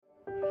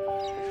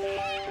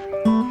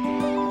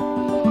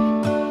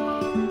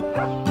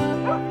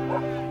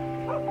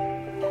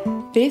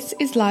This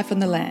is Life on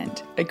the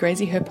Land, a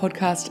Grazie Her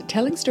podcast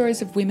telling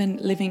stories of women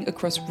living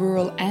across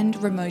rural and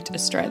remote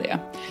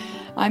Australia.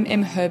 I'm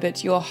Em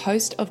Herbert, your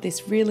host of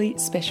this really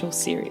special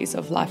series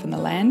of Life on the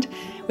Land,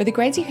 where the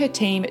Grazie Her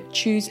team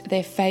choose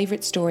their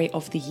favourite story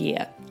of the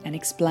year and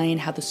explain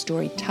how the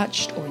story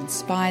touched or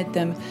inspired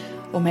them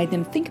or made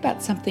them think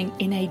about something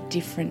in a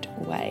different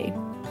way.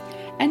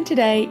 And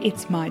today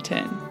it's my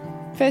turn.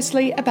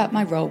 Firstly, about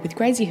my role with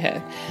Grazie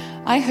Her.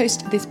 I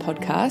host this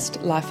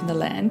podcast, Life on the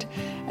Land,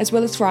 as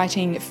well as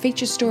writing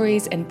feature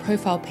stories and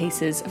profile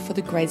pieces for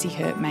the Grazie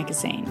Her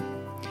magazine.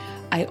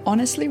 I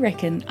honestly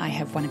reckon I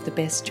have one of the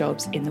best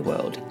jobs in the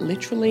world,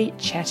 literally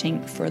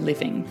chatting for a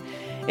living.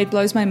 It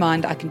blows my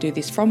mind I can do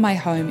this from my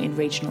home in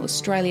regional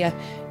Australia,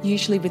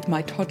 usually with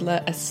my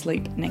toddler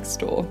asleep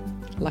next door.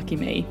 Lucky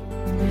me.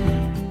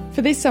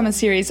 For this summer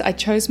series, I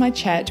chose my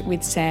chat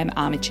with Sam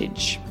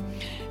Armitage.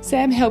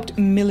 Sam helped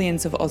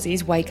millions of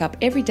Aussies wake up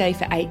every day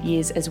for 8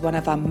 years as one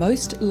of our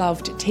most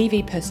loved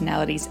TV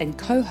personalities and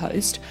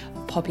co-host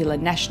of popular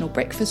national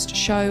breakfast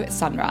show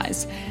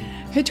Sunrise.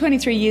 Her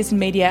 23 years in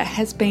media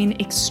has been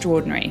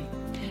extraordinary.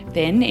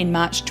 Then, in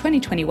March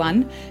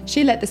 2021,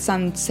 she let the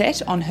sun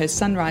set on her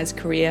Sunrise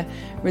career,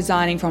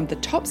 resigning from the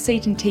top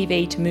seat in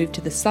TV to move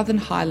to the Southern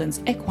Highlands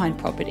equine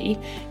property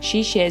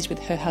she shares with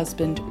her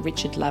husband,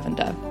 Richard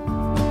Lavender.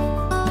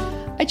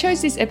 I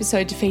chose this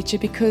episode to feature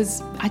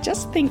because I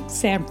just think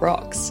Sam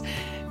rocks.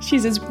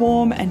 She's as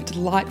warm and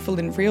delightful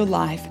in real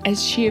life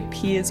as she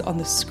appears on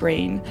the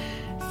screen,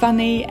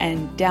 funny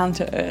and down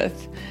to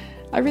earth.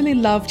 I really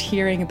loved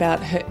hearing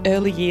about her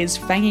early years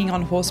fanging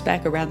on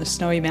horseback around the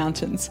snowy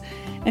mountains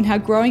and how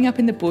growing up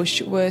in the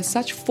bush were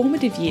such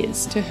formative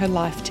years to her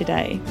life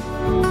today.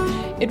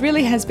 It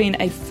really has been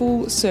a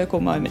full circle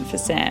moment for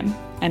Sam,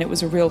 and it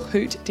was a real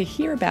hoot to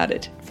hear about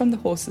it from the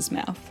horse's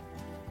mouth.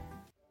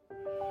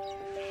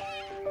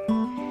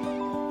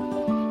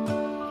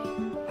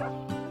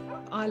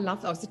 I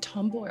was a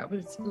tomboy. I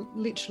was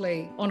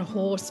literally on a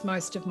horse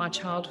most of my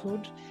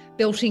childhood,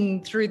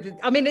 belting through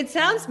it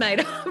sounds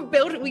made up.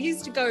 We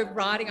used to go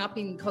riding up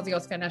in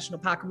Kosciuszko National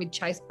Park and we'd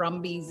chase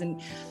brumbies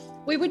and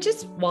we were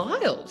just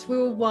wild. We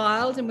were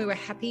wild and we were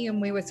happy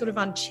and we were sort of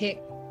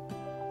unchecked.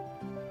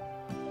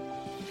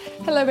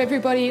 Hello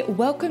everybody,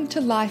 welcome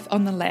to Life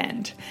on the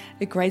Land,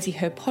 a Grazie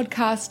Her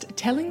podcast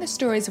telling the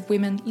stories of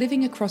women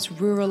living across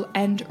rural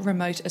and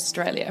remote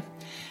Australia.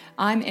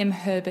 I'm Em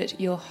Herbert,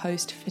 your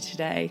host for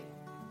today.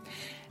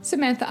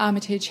 Samantha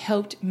Armitage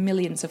helped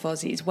millions of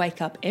Aussies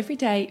wake up every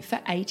day for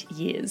 8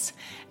 years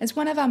as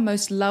one of our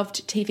most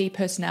loved TV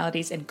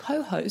personalities and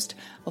co-host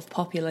of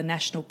popular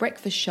national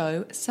breakfast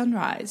show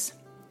Sunrise.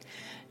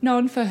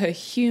 Known for her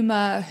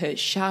humour, her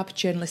sharp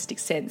journalistic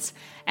sense,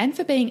 and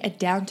for being a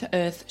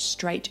down-to-earth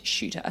straight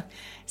shooter,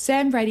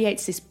 Sam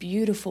radiates this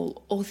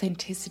beautiful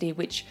authenticity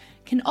which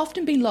can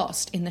often be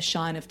lost in the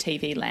shine of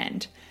TV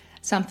land,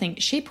 something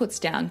she puts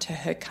down to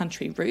her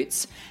country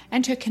roots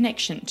and her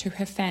connection to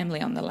her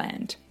family on the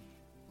land.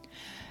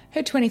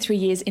 Her 23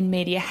 years in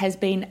media has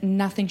been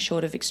nothing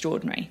short of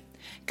extraordinary,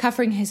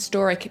 covering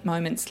historic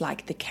moments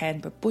like the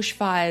Canberra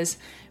bushfires,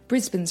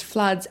 Brisbane's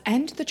floods,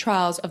 and the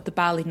trials of the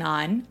Bali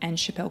Nine and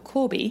Schapelle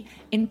Corby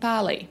in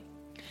Bali.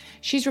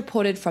 She's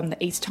reported from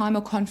the East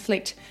Timor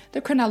conflict,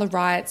 the Cronulla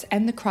riots,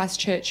 and the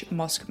Christchurch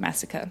mosque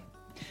massacre,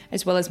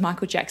 as well as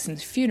Michael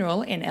Jackson's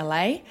funeral in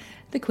LA,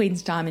 the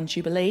Queen's Diamond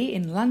Jubilee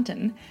in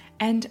London,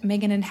 and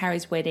Meghan and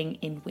Harry's wedding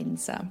in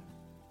Windsor.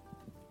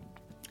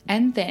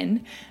 And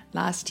then,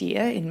 last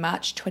year, in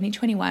March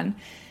 2021,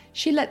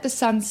 she let the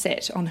sun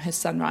set on her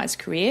Sunrise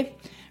career,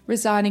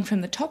 resigning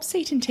from the top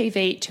seat in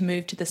TV to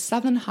move to the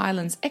Southern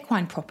Highlands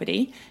equine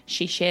property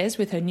she shares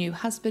with her new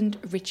husband,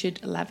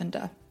 Richard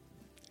Lavender.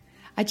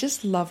 I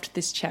just loved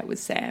this chat with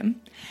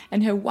Sam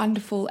and her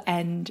wonderful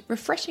and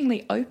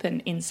refreshingly open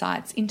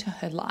insights into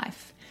her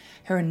life,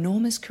 her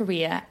enormous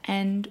career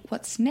and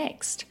what's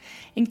next,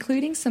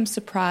 including some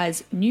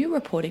surprise new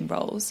reporting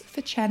roles for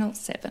Channel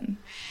 7.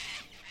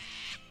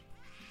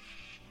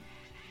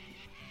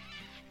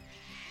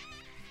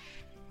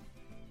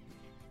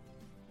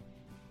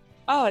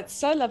 Oh, it's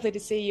so lovely to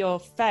see your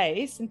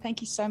face, and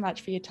thank you so much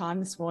for your time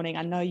this morning.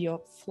 I know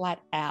you're flat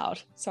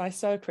out, so I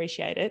so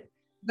appreciate it.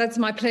 That's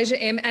my pleasure,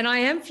 Em. And I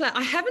am flat.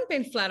 I haven't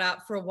been flat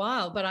out for a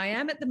while, but I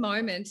am at the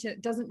moment.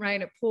 It doesn't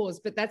rain, it pours,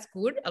 but that's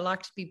good. I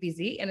like to be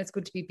busy, and it's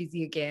good to be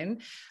busy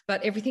again.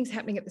 But everything's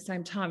happening at the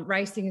same time.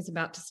 Racing is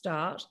about to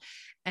start,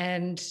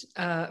 and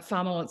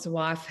Farmer Wants a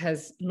Wife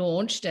has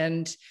launched,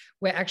 and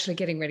we're actually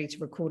getting ready to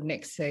record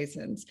next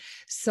seasons.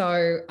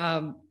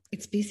 So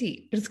it's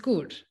busy, but it's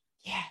good.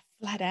 Yeah,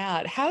 flat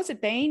out. How's it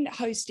been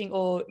hosting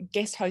or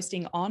guest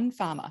hosting on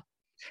Farmer?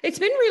 It's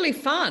been really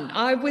fun.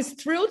 I was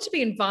thrilled to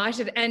be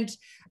invited, and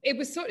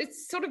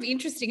it's sort of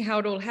interesting how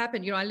it all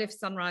happened. You know, I left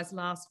Sunrise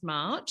last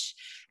March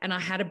and I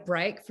had a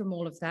break from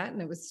all of that and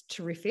it was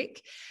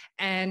terrific.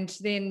 And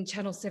then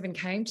Channel 7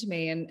 came to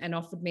me and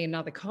offered me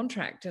another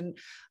contract. And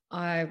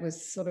I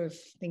was sort of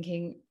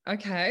thinking,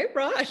 okay,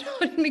 right,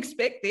 I didn't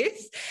expect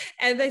this.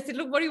 And they said,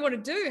 look, what do you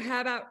want to do?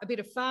 How about a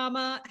bit of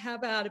farmer? How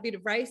about a bit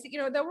of racing?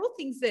 You know, they were all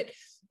things that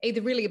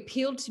either really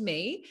appealed to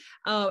me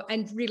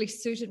and really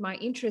suited my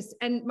interests.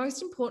 And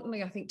most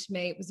importantly, I think to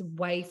me, it was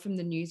away from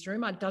the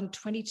newsroom. I'd done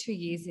 22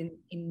 years in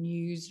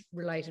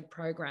news-related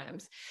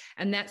programs,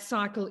 and that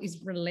cycle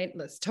is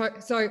relentless.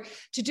 So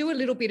to do a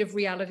little bit of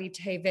reality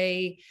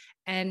TV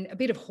and a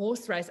bit of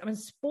horse race, I mean,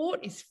 sport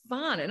is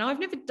fun, and I've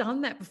never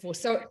done that before.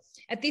 So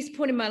at this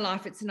point in my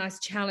life, it's a nice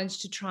challenge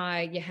to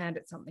try your hand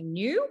at something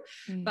new,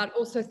 but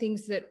also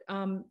things that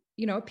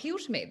appeal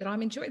to me, that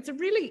I'm enjoying.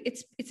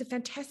 It's a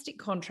fantastic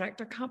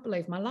contract. I can't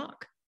believe my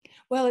luck.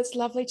 Well, it's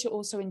lovely to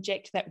also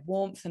inject that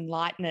warmth and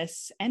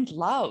lightness and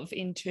love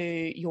into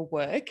your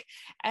work.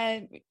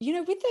 And,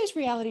 with those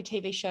reality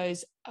TV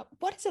shows,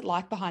 what is it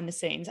like behind the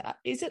scenes?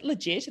 Is it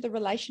legit? Are the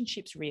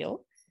relationships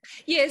real?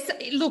 Yes,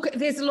 look,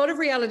 there's a lot of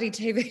reality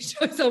TV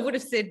shows I would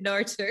have said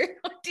no to.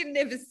 I didn't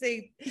ever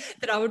see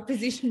that I would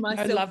position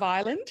myself. No Love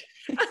Island?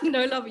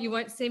 No Love. You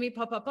won't see me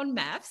pop up on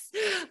MAFS.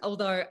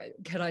 Although,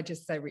 can I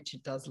just say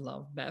Richard does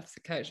love MAFS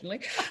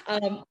occasionally,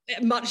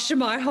 much to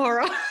my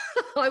horror.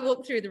 I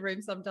walk through the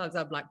room sometimes,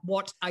 I'm like,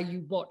 what are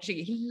you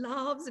watching? He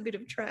loves a bit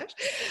of trash.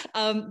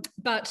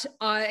 But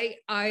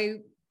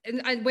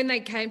And when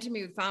they came to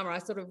me with Farmer, I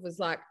sort of was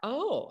like,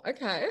 oh,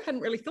 okay, I hadn't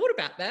really thought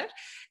about that.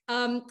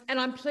 And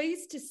I'm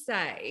pleased to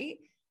say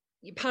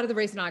part of the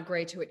reason I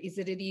agree to it is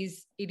that it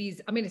is,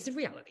 I mean, it's a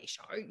reality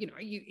show,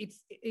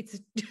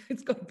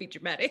 it's got to be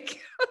dramatic,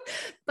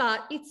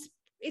 but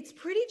it's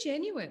pretty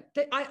genuine.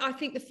 I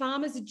think the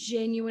farmers are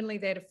genuinely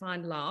there to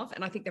find love,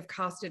 and I think they've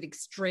cast it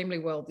extremely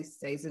well this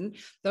season.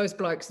 Those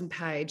blokes and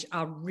Paige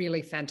are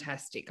really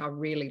fantastic. I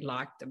really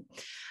liked them.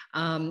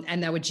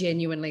 And they were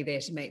genuinely there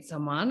to meet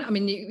someone. I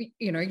mean,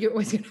 you're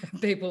always going to have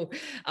people,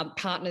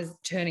 partners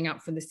turning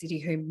up from the city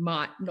who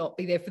might not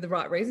be there for the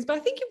right reasons, but I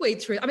think you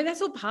weed through. I mean,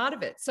 that's all part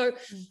of it. So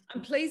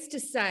I'm pleased to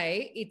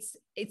say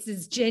it's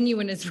as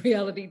genuine as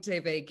reality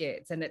TV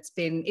gets, and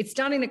it's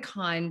done in a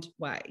kind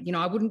way.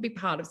 I wouldn't be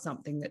part of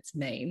something that's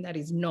mean. That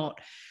is not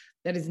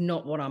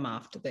what I'm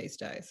after these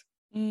days.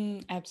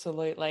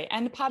 Absolutely.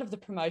 And part of the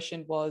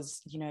promotion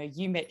was,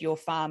 you met your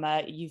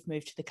farmer, you've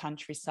moved to the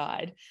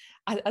countryside.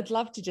 I'd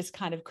love to just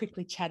kind of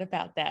quickly chat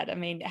about that. I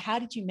mean, how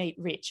did you meet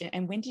Rich,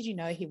 and when did you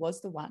know he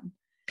was the one?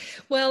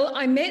 Well,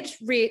 I met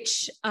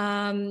Rich,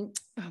 I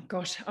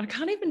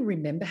can't even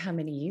remember how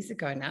many years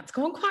ago now. It's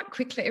gone quite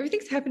quickly.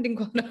 Everything's happened in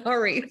quite a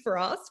hurry for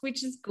us,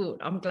 which is good.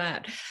 I'm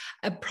glad.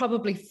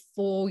 Probably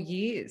 4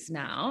 years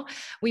now.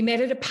 We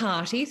met at a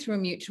party through a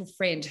mutual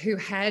friend who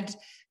had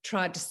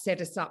tried to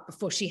set us up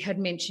before. She had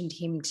mentioned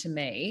him to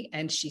me,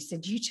 and she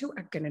said, you two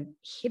are going to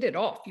hit it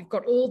off. You've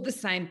got all the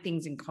same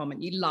things in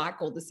common. You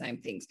like all the same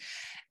things,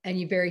 and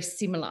you're very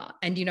similar.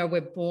 And,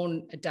 we're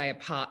born a day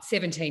apart,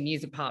 17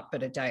 years apart,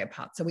 but a day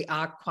apart. So we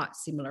are quite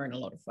similar in a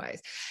lot of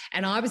ways.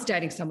 And I was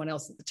dating someone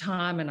else at the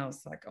time, and I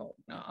was like, oh,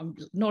 no, I'm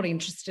not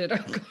interested.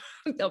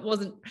 It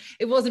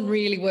wasn't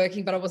really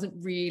working, but I wasn't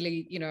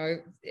really,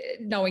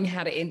 knowing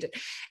how to end it.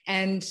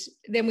 And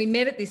then we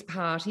met at this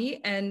party,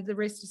 and the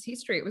rest is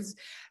history.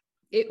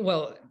 He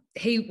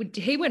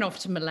went off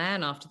to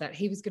Milan after that.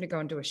 He was going to go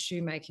and do a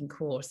shoemaking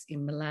course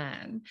in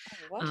Milan.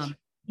 Oh, what?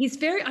 He's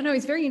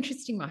very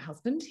interesting, my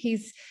husband. He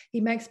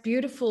makes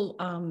beautiful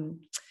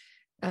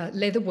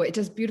leatherwork. He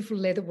does beautiful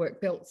leatherwork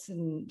belts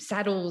and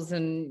saddles,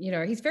 and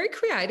he's very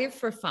creative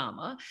for a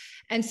farmer.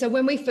 And so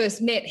when we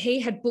first met, he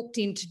had booked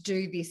in to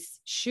do this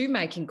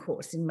shoemaking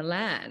course in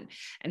Milan,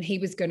 and he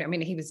was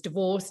he was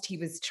divorced. He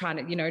was trying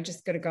to,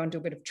 just going to go and do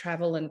a bit of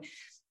travel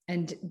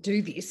and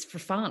do this for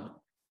fun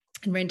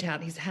and rent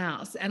out his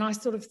house. And I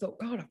sort of thought,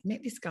 God, I've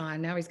met this guy,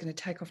 and now he's going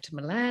to take off to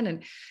Milan,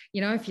 and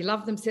if you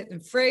love them, set them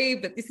free,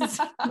 but this is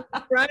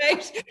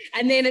great.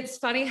 And then it's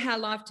funny how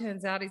life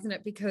turns out, isn't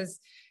it? Because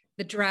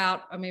the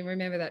drought,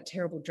 remember that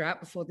terrible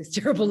drought before this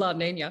terrible La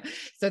Nina.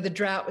 So the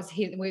drought was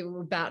hit, and we were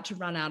about to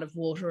run out of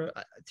water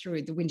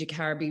through the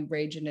Wingecarribee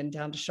region and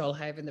down to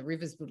Shoalhaven. The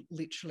rivers were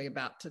literally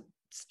about to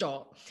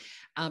stop.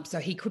 So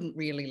he couldn't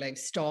really leave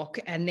stock.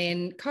 And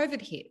then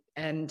COVID hit,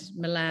 and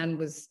Milan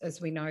was,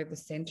 as we know, the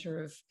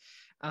centre of,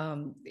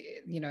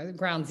 the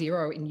ground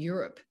zero in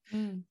Europe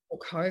for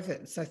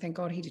COVID. So thank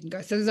God he didn't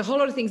go. So there's a whole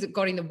lot of things that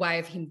got in the way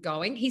of him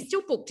going. He's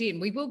still booked in.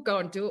 We will go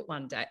and do it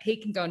one day. He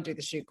can go and do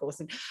the shoe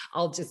course, and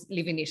I'll just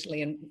live in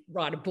Italy and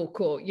write a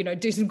book, or,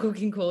 do some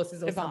cooking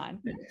courses or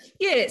something.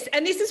 Yes.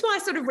 And this is why I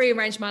sort of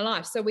rearranged my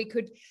life, so we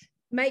could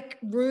make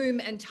room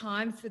and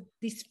time for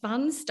this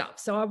fun stuff.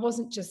 So I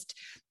wasn't just,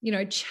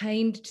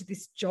 chained to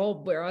this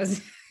job where I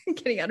was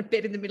getting out of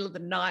bed in the middle of the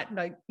night,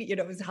 and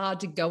it was hard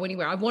to go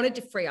anywhere. I wanted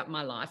to free up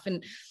my life,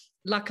 and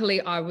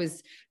luckily I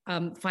was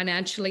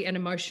financially and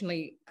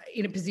emotionally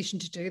in a position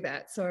to do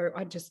that. So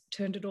I just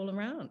turned it all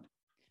around.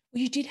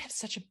 Well, you did have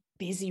such a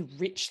busy,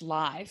 rich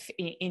life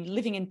in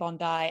living in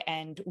Bondi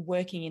and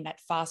working in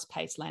that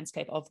fast-paced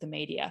landscape of the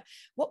media.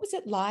 What was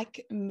it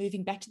like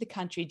moving back to the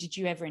country? Did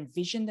you ever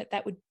envision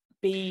that would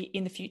be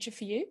in the future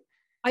for you?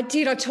 I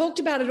did. I talked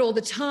about it all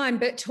the time,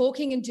 but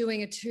talking and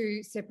doing are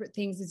two separate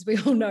things, as we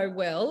all know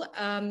well.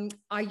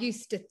 I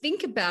used to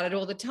think about it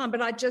all the time,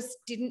 but I just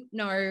didn't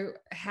know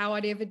how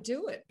I'd ever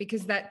do it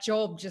because that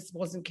job just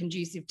wasn't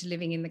conducive to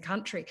living in the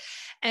country.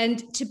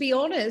 And to be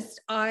honest,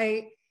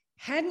 I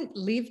hadn't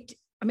lived.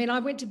 I mean, I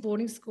went to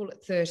boarding school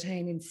at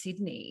 13 in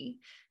Sydney.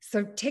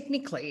 So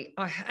technically,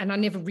 I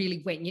never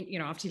really went,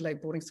 after you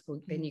leave boarding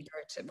school, then you go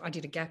to, I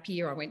did a gap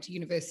year. I went to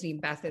university in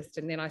Bathurst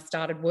and then I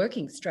started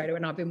working straight away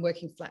and I've been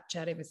working flat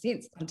chat ever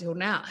since until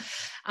now.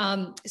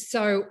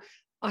 So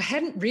I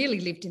hadn't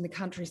really lived in the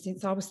country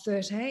since I was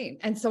 13.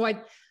 And so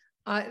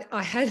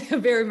I had a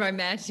very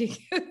romantic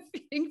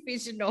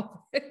vision of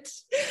it.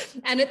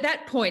 And at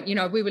that point,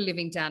 we were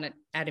living down at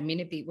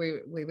Adaminaby.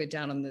 We were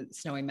down on the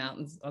snowy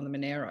mountains on the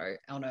Monero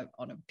on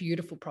a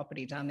beautiful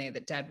property down there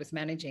that Dad was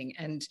managing.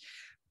 And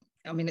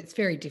I mean, it's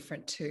very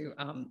different to,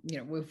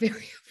 we're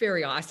very,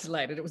 very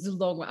isolated. It was a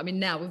long way. I mean,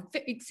 now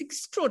it's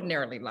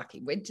extraordinarily lucky.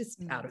 We're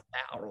just out of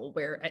Bowral.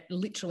 We're at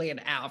literally an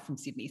hour from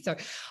Sydney. So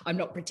I'm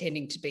not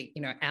pretending to be,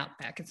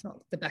 outback. It's not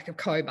the back of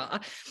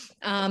Cobar.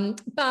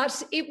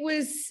 But it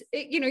was,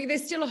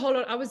 there's still a whole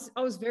lot. I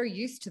was very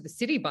used to the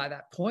city by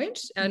that point.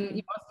 And I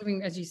was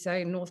living, as you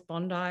say, in North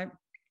Bondi,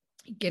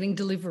 getting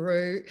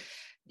Deliveroo.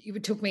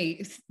 It took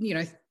me,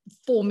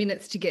 4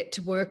 minutes to get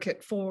to work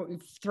at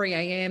 3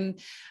 a.m.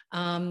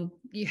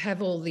 You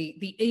have all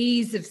the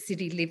ease of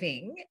city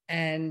living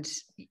and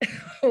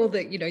all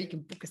the, you can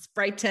book a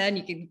spray tan,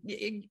 you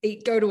can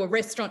go to a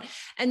restaurant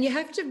and you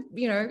have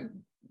to,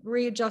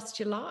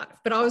 readjust your life.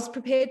 But I was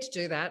prepared to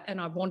do that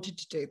and I wanted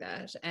to do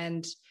that.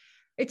 And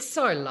it's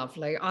so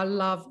lovely. I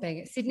love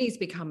Sydney's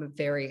become a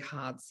very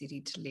hard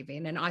city to live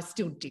in and I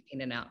still dip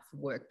in and out for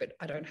work, but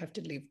I don't have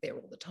to live there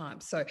all the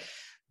time. So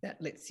that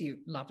lets you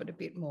love it a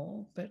bit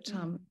more. But,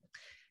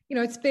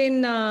 it's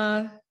been,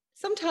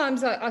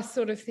 sometimes I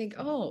sort of think,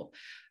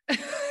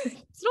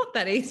 it's not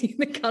that easy in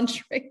the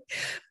country,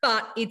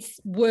 but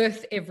it's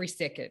worth every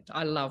second.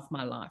 I love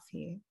my life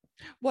here.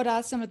 What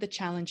are some of the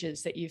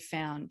challenges that you've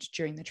found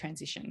during the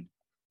transition?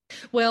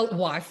 Well,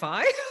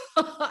 Wi-Fi.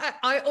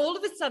 I all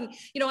of a sudden,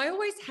 I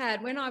always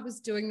had, when I was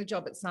doing the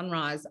job at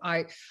Sunrise,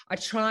 I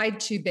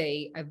tried to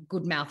be a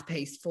good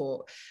mouthpiece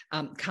for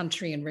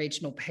country and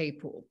regional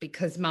people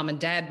because Mum and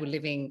Dad were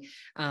living,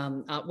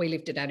 we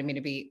lived at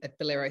Adaminaby at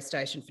Bolero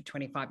Station for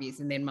 25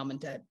 years and then Mum and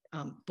Dad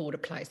bought a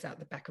place out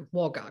the back of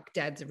Wagga.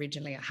 Dad's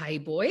originally a hay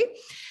boy.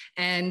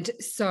 And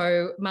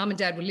so Mum and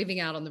Dad were living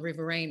out on the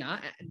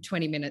Riverina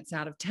 20 minutes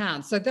out of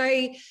town. So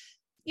they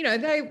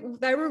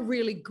were a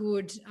really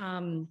good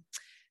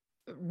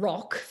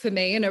rock for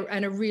me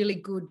and a really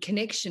good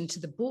connection to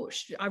the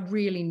bush. I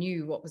really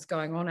knew what was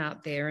going on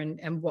out there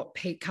and what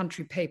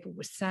country people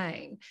were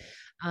saying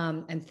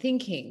and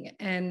thinking.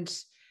 And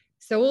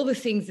so all the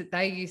things that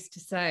they used to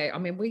say, I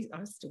mean,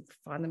 I still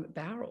find them at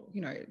Bowral,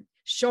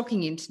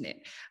 shocking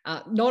internet,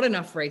 not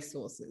enough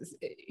resources,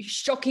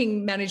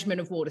 shocking management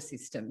of water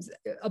systems,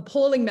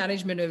 appalling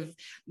management of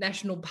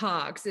national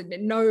parks, and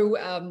no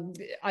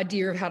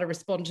idea of how to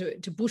respond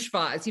to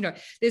bushfires.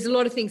 There's a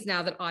lot of things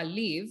now that I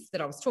live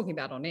that I was talking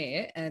about on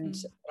air and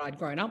that I'd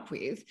grown up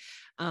with.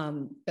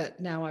 But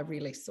now I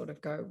really sort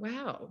of go,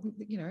 wow,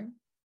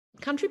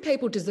 country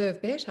people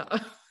deserve better.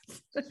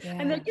 Yeah.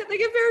 And they get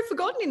very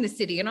forgotten in the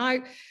city. And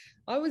I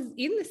was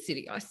in the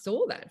city. I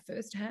saw that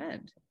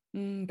firsthand.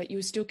 But you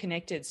were still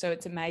connected. So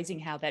it's amazing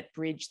how that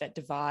bridge, that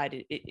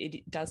divide,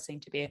 it does seem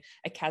to be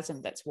a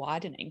chasm that's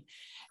widening.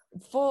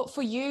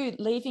 For you,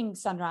 leaving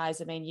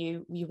Sunrise, I mean,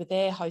 you were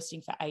there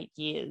hosting for 8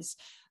 years.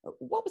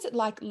 What was it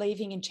like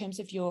leaving in terms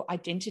of your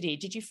identity?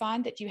 Did you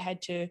find that you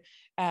had to,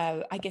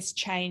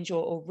 change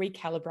or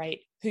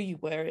recalibrate who you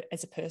were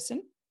as a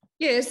person?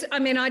 Yes, I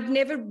mean, I'd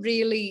never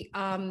really,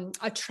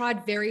 I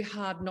tried very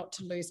hard not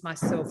to lose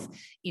myself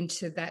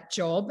into that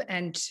job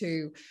and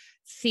to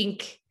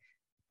think,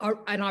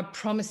 and I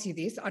promise you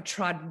this, I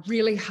tried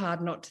really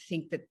hard not to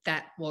think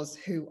that was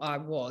who I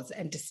was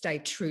and to stay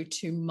true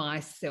to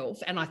myself.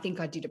 And I think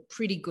I did a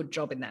pretty good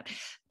job in that.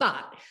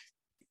 But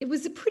it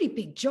was a pretty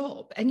big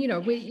job. And,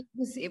 it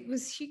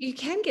was you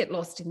can get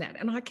lost in that.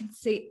 And I can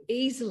see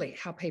easily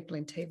how people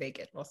in TV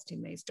get lost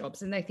in these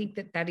jobs and they think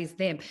that is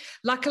them.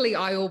 Luckily,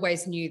 I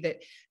always knew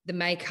that the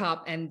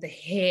makeup and the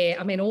hair,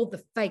 I mean, all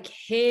the fake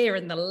hair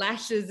and the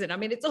lashes, and I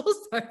mean, it's all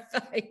so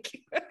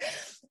fake.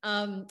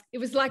 It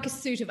was like a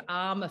suit of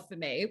armor for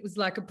me. It was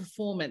like a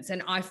performance.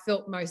 And I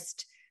felt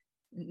most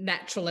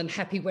natural and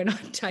happy when I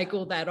take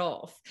all that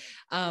off.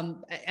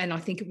 And I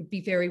think it would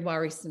be very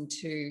worrisome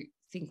to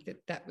think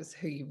that was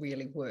who you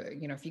really were.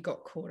 If you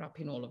got caught up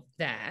in all of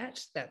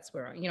that, that's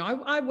where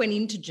I went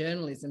into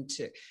journalism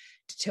to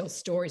tell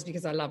stories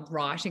because I loved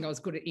writing. I was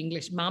good at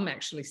English. Mum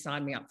actually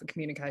signed me up for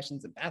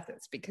communications at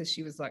Bathurst because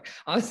I was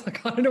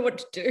like, I don't know what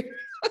to do.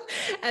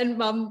 And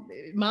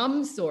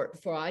mum saw it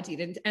before I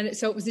did. And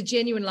so it was a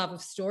genuine love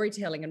of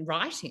storytelling and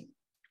writing.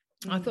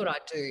 I thought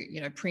I'd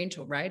do, print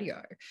or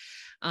radio.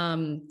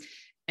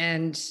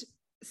 And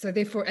so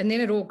therefore, and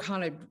then it all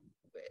kind of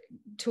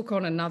took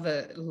on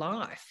another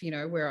life, you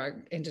know, where I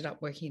ended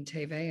up working in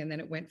TV, and then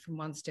it went from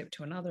one step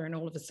to another. And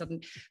all of a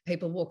sudden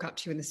people walk up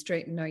to you in the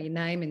street and know your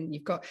name, and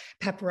you've got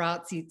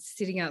paparazzi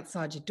sitting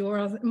outside your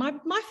door.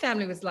 My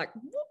family was like,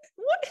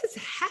 what has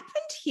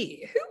happened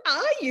here? Who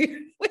are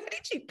you? Where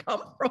did you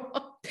come from?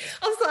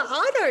 I was like,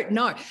 I don't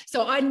know.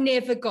 So I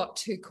never got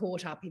too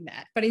caught up in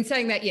that. But in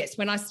saying that, yes,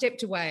 when I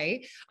stepped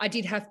away, I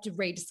did have to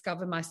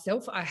rediscover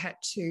myself. I had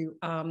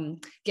to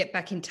get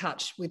back in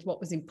touch with what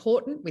was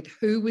important, with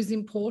who was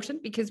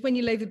important, because when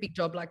you leave a big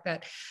job like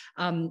that,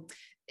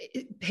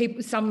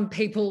 some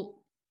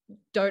people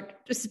don't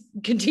just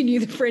continue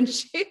the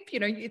friendship. You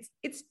know,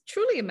 it's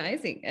truly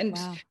amazing. And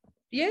wow.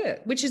 Yeah,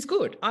 which is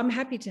good. I'm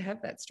happy to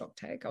have that stock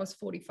take. I was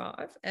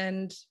 45,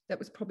 and that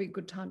was probably a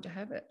good time to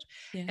have it.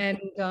 Yeah.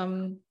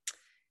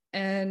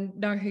 And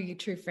know who your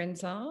true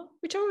friends are,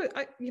 which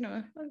I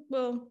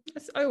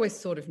always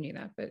sort of knew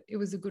that, but it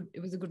was a good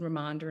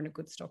reminder and a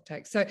good stock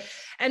take. So,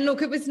 and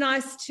look, it was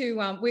nice to.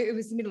 It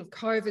was the middle of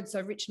COVID, so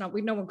Rich and I,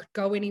 no one could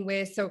go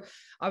anywhere. So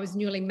I was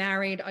newly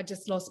married. I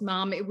just lost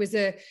mum. It was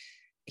a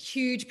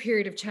huge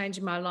period of change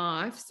in my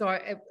life. So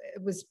it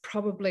was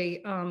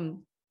probably.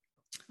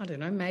 I don't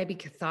know, maybe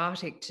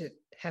cathartic to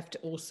have to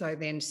also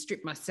then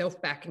strip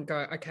myself back and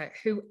go, okay,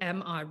 who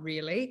am I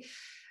really?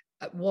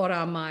 What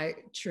are my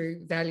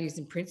true values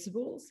and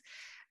principles?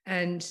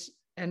 And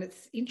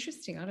it's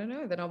interesting, I don't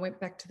know, that I went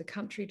back to the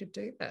country to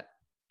do that.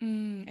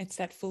 It's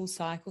that full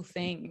cycle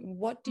thing.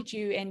 What did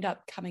you end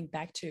up coming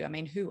back to? I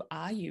mean, who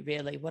are you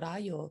really? What are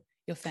your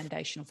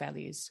foundational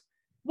values?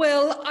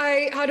 Well,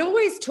 I'd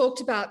always talked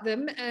about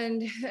them.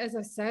 And as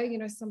I say, you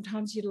know,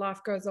 sometimes your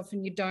life goes off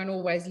and you don't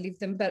always live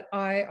them. But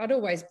I'd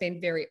always been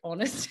very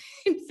honest.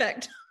 In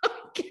fact, I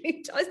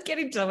was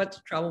getting so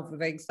much trouble for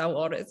being so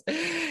honest.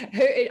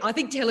 I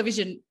think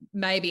television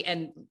maybe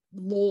and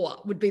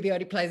law would be the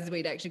only places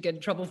we'd actually get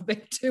in trouble for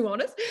being too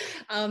honest.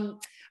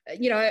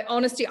 You know,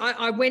 honesty,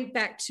 I went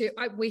back to,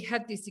 we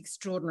had this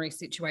extraordinary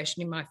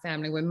situation in my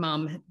family where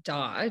mum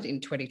died in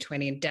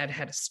 2020 and dad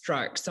had a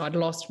stroke. So I'd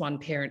lost one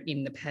parent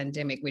in the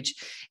pandemic, which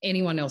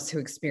anyone else who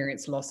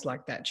experienced loss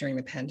like that during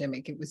the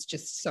pandemic, it was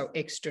just so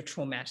extra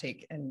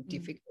traumatic and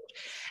difficult.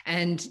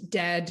 And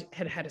dad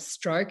had a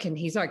stroke, and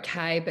he's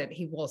okay, but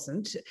he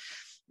wasn't.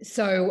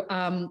 So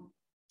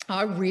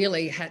I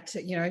really had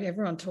to, you know,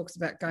 everyone talks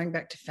about going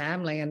back to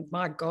family, and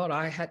my God,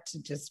 I had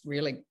to just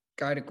really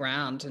go to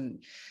ground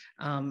and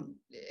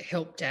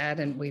help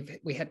dad. And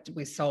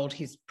we sold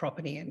his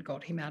property and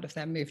got him out of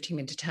that, moved him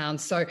into town.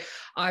 So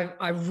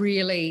I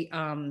really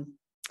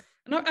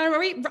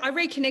I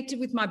reconnected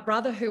with my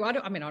brother, who I'd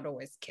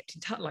always kept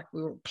in touch, like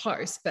we were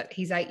close, but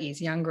he's 8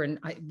 years younger, and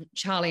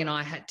Charlie and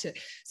I had to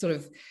sort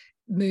of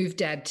move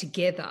dad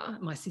together.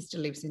 My sister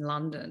lives in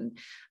London,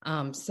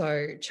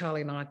 so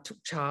Charlie and I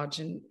took charge,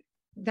 and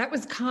that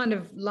was kind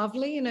of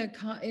lovely in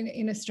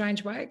a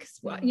strange way, because,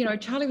 you know,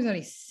 Charlie was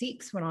only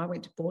 6 when I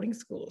went to boarding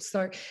school.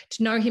 So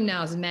to know him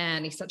now as a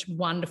man, he's such a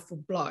wonderful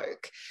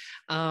bloke,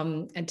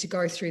 and to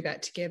go through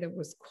that together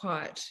was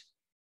quite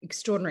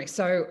extraordinary.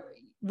 So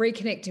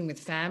reconnecting with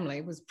family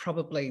was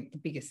probably the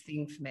biggest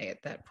thing for me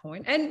at that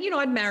point. And, you know,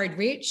 I'd married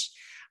Rich.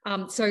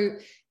 So,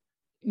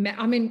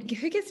 I mean,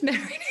 who gets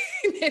married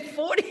in their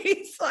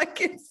 40s?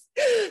 Like,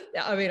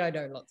 I mean, I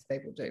know lots of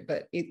people do,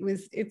 but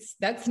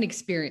that's an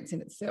experience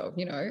in itself,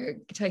 you know,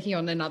 taking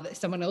on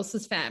someone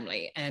else's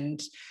family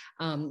and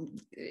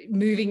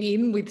moving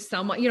in with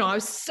someone. You know, I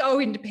was so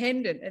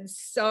independent, and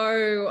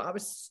so I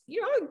was,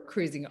 you know,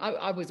 cruising.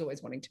 I was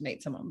always wanting to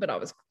meet someone, but I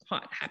was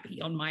quite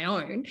happy on my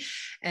own.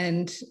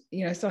 And,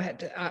 you know, so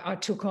I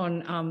took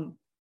on,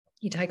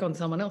 you take on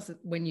someone else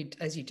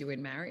as you do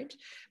in marriage,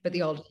 but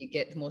the older you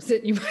get, the more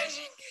certain you might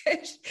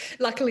get.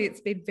 Luckily,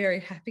 it's been very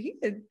happy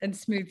and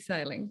smooth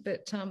sailing.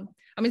 But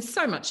I mean,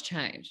 so much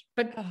change.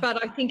 But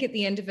I think at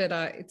the end of it,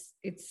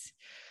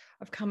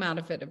 I've come out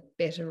of it a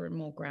better and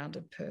more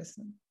grounded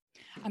person.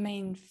 I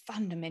mean,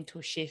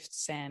 fundamental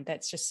shifts, and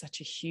that's just such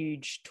a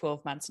huge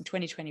 12 months. And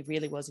 2020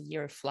 really was a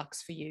year of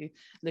flux for you,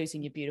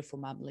 losing your beautiful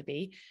mum,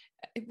 Libby.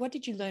 What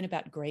did you learn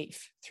about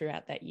grief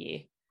throughout that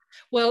year?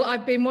 Well,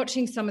 I've been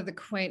watching some of the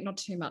Queen, not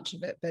too much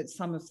of it, but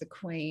some of the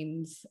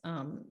Queen's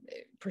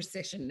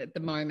procession at the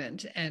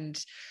moment.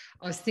 And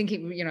I was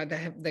thinking, you know,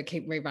 they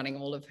keep rerunning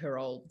all of her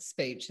old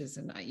speeches.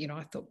 And, you know,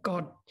 I thought,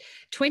 God,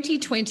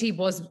 2020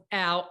 was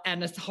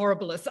and as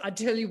horrible as, I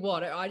tell you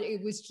what,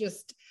 it was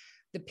just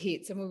the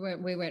pits.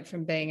 And we went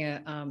from being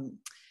a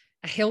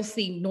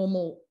healthy,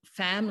 normal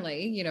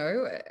family, you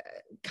know,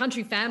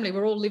 country family.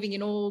 We're all living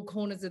in all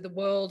corners of the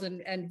world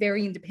and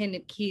very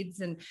independent kids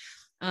and,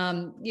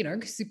 you know,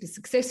 super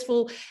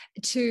successful,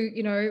 to,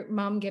 you know,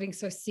 mum getting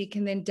so sick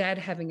and then dad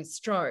having a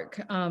stroke.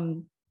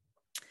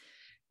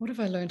 What have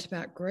I learned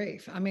about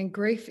grief? I mean,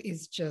 grief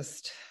is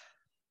just,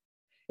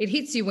 it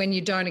hits you when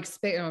you don't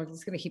expect. Oh,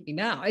 it's going to hit me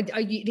now. It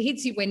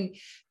hits you when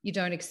you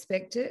don't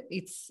expect it.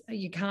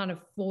 You can't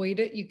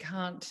avoid it. You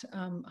can't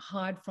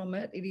hide from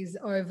it. It is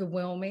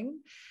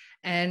overwhelming,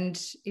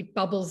 and it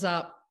bubbles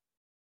up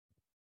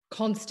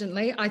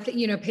Constantly. I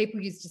think,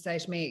 people used to say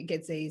to me, it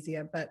gets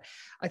easier, but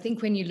I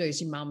think when you lose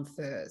your mum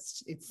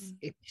first,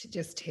 it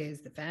just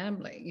tears the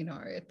family,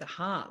 at the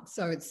heart.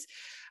 So it's,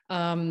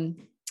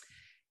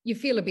 you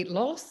feel a bit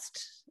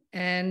lost.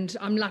 And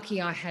I'm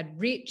lucky I had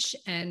Rich,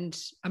 and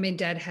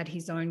Dad had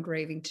his own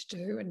grieving to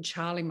do, and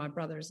Charlie, my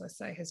brother, as I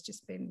say, has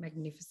just been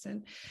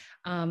magnificent.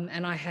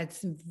 And I had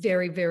some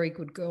very, very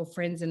good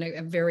girlfriends and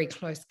a very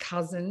close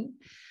cousin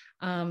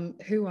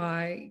who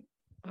I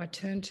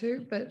turned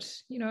to. But,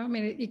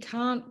 you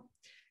can't,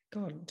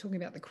 God, I'm talking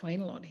about the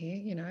Queen a lot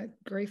here,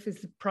 grief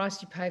is the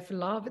price you pay for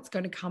love. It's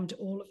going to come to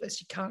all of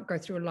us. You can't go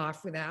through a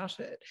life without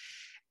it.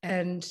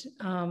 And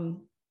so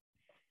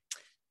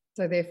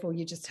therefore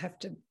you just have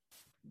to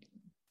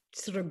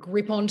sort of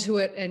grip onto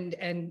it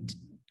and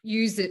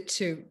use it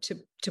to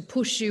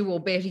push you or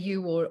better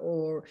you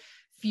or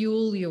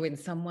fuel you in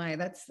some way.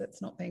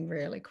 That's not being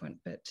very eloquent,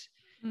 but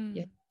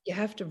yeah, you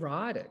have to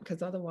ride it,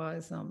 because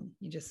otherwise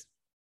you just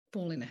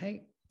fall in a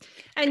heap.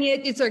 And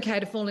yet it's okay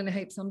to fall in a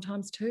heap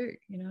sometimes too,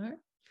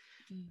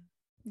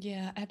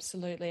 Yeah,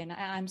 absolutely. And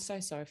I'm so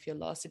sorry for your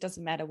loss. It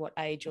doesn't matter what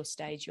age or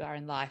stage you are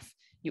in life.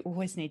 You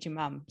always need your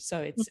mum. So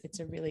it's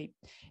a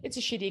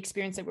shitty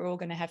experience that we're all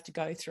going to have to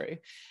go through.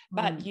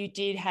 But you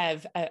did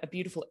have a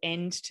beautiful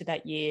end to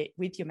that year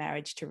with your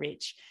marriage to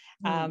Rich,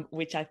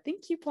 which I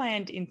think you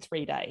planned in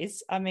 3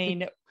 days.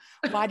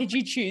 Why did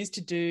you choose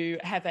to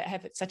have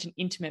such an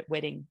intimate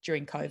wedding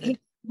during COVID?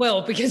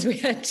 Well, because we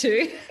had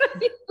to.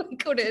 We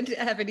couldn't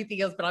have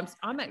anything else, but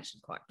I'm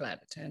actually quite glad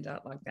it turned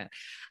out like that.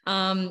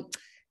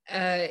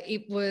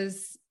 It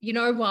was,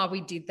 why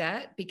we did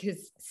that?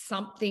 Because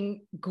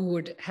something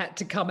good had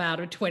to come out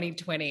of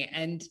 2020,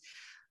 and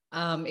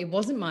it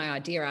wasn't my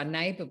idea. Our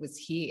neighbour was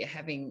here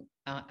having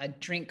a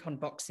drink on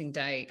Boxing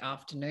Day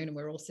afternoon, and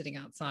we're all sitting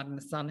outside in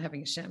the sun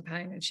having a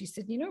champagne, and she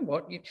said, you know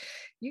what, you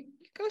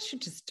guys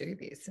should just do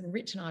this. And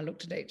Rich and I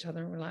looked at each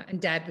other and we're like, and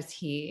Dad was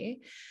here.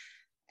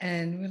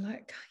 And we're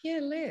like, yeah,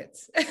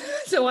 let's.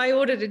 So I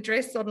ordered a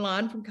dress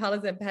online from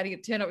Colours and Patty.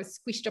 It turned out it was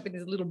squished up in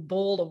this little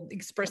ball of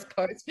Express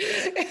Post.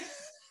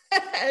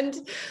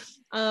 and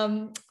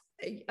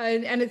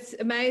it's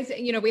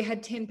amazing. We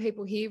had 10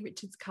 people here.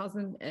 Richard's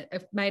cousin,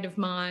 a mate of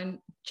mine,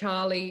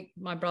 Charlie,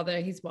 my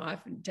brother, his wife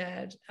and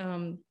Dad,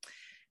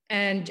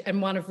 and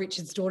one of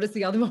Richard's daughters.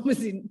 The other one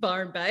was in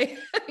Byron Bay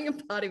having a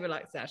party. We're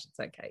like, Sash, it's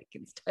okay, you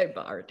can stay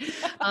Byron.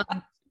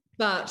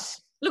 But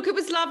look, it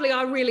was lovely.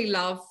 I really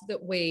love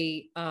that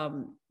we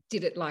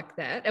did it like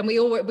that, and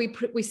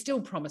we still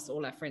promise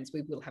all our friends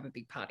we will have a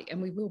big party,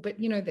 and we will. But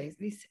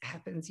this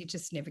happens; you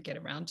just never get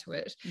around to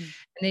it, and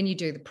then you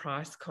do the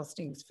price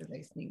costings for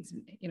these things.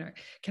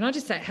 Can I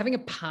just say, having a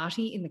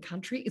party in the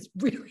country is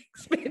really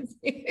expensive.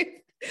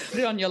 Put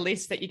it on your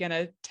list that you're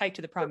going to take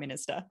to the Prime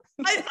Minister.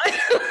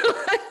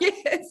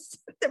 Yes,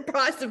 the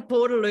price of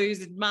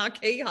portaloos and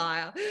marquee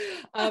hire.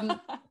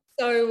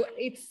 So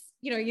it's.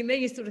 Then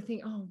you sort of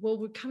think, oh, well,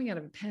 we're coming out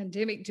of a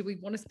pandemic. Do we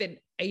want to spend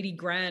 80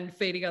 grand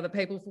feeding other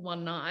people for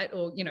one night?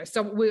 Or,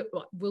 so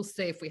we'll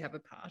see if we have a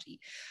party.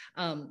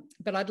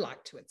 But I'd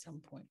like to at some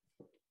point.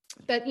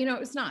 But, it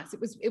was nice. It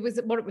was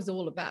what it was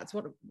all about. It's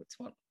what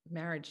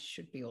marriage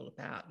should be all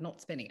about, not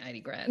spending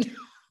 80 grand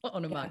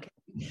on a market,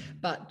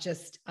 but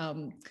just,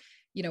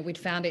 we'd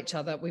found each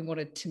other. We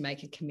wanted to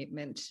make a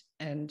commitment,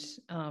 and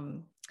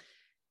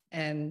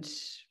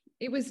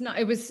it was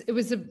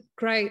a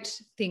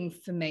great thing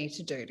for me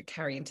to do, to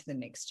carry into the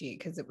next year,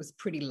 because it was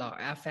pretty low.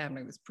 Our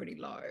family was pretty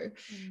low,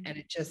 and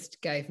it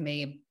just gave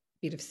me a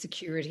bit of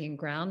security and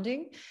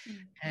grounding,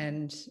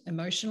 and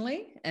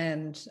emotionally,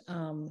 and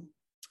I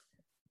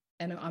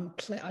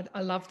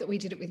love that we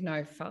did it with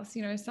no fuss.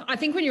 So I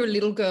think when you're a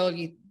little girl,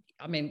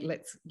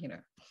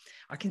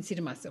 I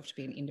consider myself to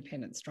be an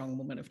independent, strong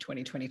woman of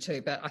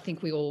 2022, but I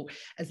think we all,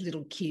 as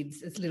little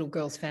kids, as little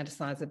girls,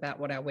 fantasize about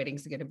what our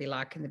weddings are going to be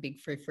like in the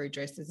big frou-frou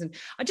dresses. And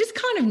I just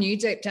kind of knew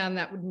deep down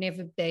that would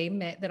never be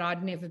met, that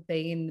I'd never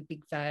be in the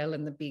big veil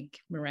and the big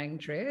meringue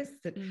dress.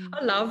 That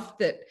I love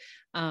that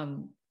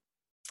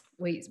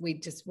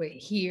we're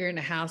here in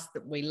a house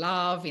that we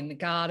love, in the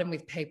garden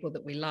with people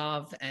that we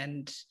love.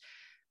 And,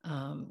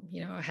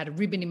 I had a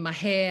ribbon in my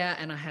hair,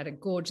 and I had a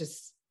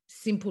gorgeous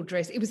simple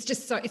dress. It was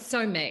just it's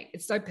so me.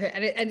 It's so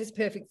and it's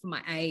perfect for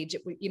my age.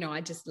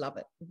 I just love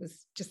it. It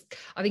was just,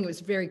 I think it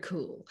was very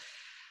cool.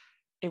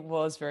 It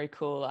was very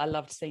cool. I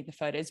loved seeing the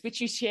photos, which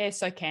you share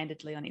so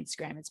candidly on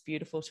Instagram. It's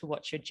beautiful to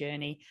watch your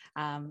journey,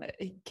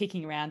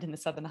 kicking around in the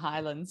Southern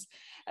Highlands.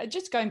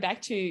 Just going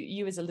back to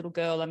you as a little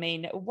girl,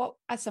 what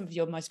are some of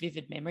your most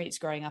vivid memories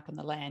growing up on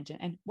the land,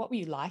 and what were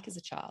you like as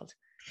a child?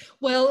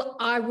 Well,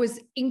 I was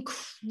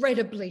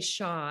incredibly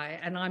shy,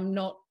 and I'm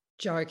not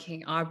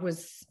joking. I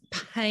was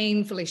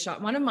painfully shy.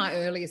 One of my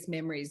earliest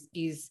memories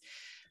is,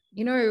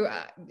 when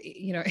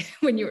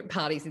you're at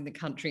parties in the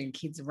country and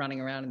kids are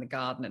running around in the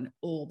garden, and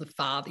all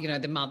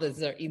the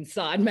mothers are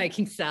inside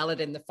making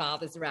salad and the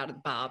fathers are out at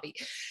the Barbie.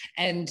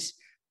 And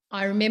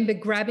I remember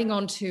grabbing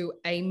onto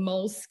a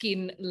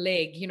moleskin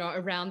leg,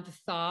 around the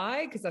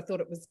thigh, because I thought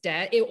it was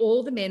Dad.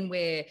 All the men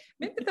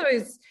remember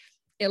those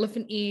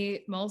elephant ear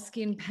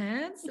moleskin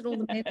pants that all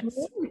the men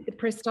wore with the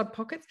pressed up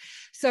pockets.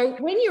 So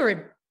when you're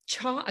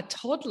a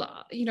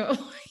toddler, you know,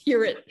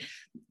 you're at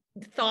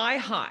thigh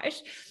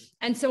height.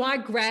 And so I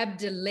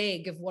grabbed a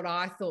leg of what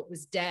I thought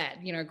was Dad,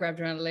 you know,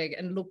 grabbed around a leg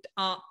and looked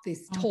up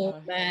this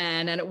tall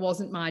man, and it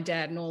wasn't my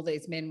dad. And all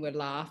these men were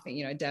laughing.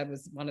 You know, Dad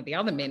was one of the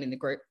other men in the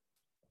group.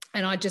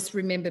 And I just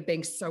remember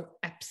being so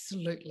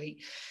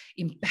absolutely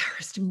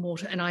embarrassed and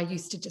mortal. And I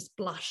used to just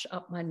blush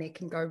up my neck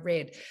and go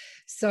red.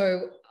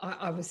 So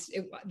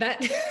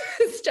that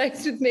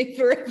stays with me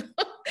forever.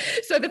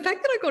 So the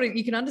fact that I got it,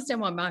 you can understand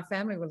why my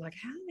family were like,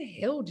 how the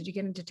hell did you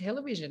get into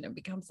television and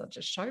become such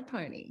a show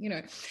pony? You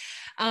know,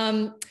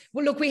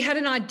 well, look, we had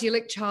an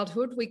idyllic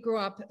childhood. We grew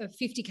up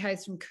 50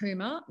 k's from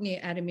Cooma near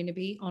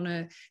Adaminaby on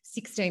a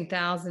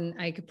 16,000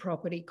 acre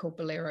property called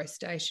Bolero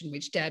Station,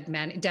 which Dad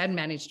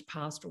managed a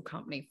pastoral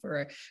company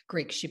for a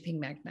Greek shipping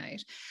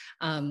magnate.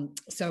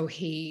 So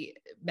he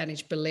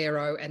managed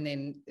Bolero and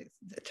then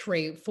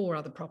 3-4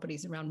 other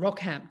properties around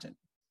Rockhampton.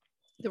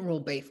 The raw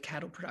beef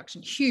cattle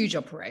production, huge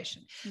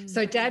operation.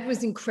 So Dad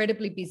was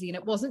incredibly busy, and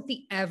it wasn't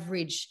the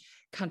average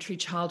country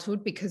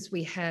childhood because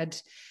we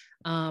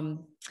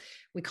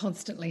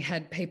constantly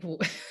had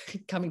people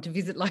coming to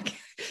visit, like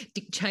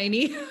Dick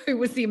Cheney, who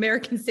was the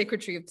American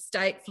Secretary of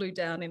State, flew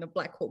down in a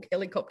Black Hawk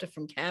helicopter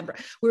from Canberra.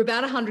 We're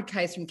about 100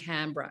 k's from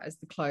Canberra as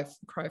the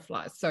crow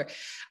flies. So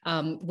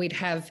we'd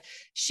have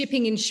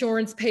shipping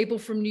insurance people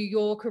from New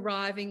York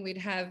arriving. We'd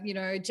have, you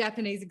know,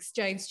 Japanese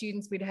exchange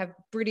students. We'd have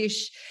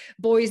British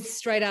boys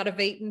straight out of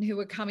Eton who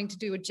were coming to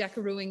do a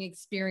jackarooing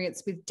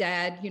experience with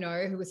Dad, you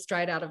know, who was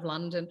straight out of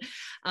London.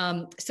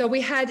 So we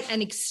had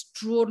an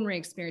extraordinary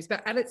experience,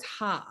 but at its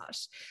heart,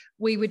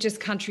 we were just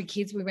country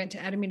kids. We went to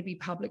Adaminaby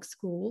Public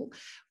School.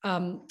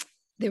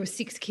 There were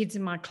 6 kids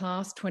in my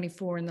class,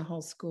 24 in the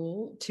whole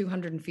school,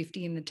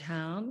 250 in the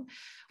town.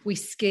 We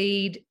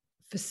skied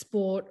for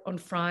sport on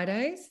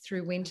Fridays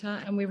through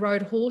winter, and we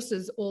rode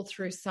horses all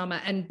through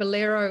summer. And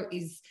Bolero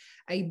is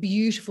a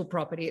beautiful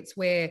property. It's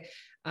where,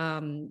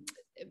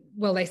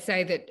 well, they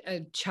say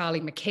that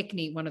Charlie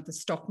McKechnie, one of the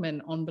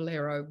stockmen on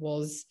Bolero,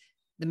 was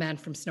the man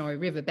from Snowy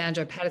River.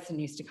 Banjo Patterson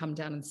used to come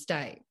down and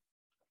stay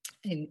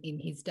in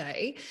his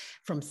day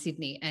from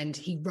Sydney, and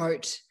he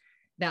wrote.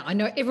 Now, I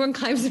know everyone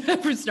claims the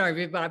Man from Snowy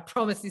River, but I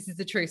promise this is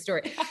a true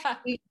story.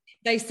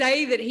 They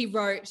say that he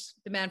wrote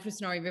The Man from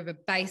Snowy River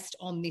based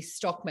on this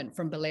stockman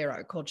from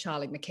Bolero called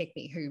Charlie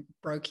McKechnie, who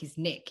broke his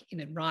neck in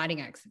a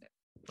riding accident.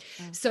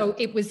 Okay. So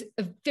it was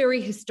a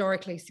very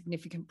historically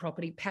significant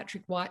property.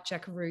 Patrick White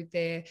jackarooed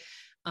there.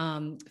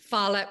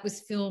 Phar Lap was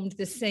filmed.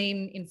 The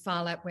scene in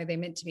Phar Lap where they're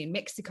meant to be in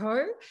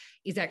Mexico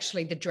is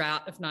actually the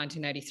drought of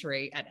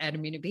 1983 at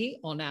Adaminaby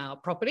on our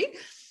property.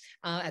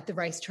 At the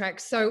racetrack.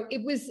 So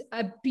it was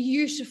a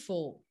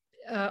beautiful,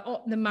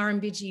 the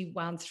Murrumbidgee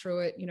wound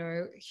through it, you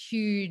know,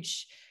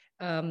 huge,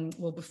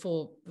 well,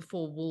 before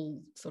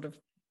wool sort of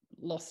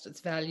lost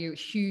its value,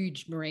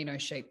 huge merino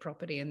sheep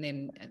property. And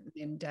then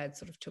Dad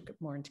sort of took it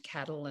more into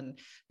cattle and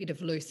a bit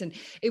of loose. And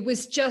it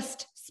was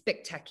just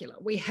spectacular.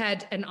 We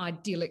had an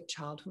idyllic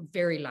childhood,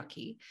 very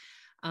lucky.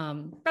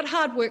 But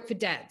hard work for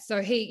Dad. So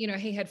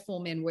he had 4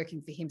 men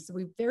working for him. So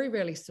we very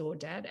rarely saw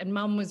Dad. And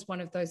Mum was one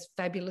of those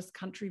fabulous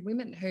country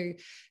women who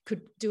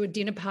could do a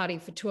dinner party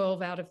for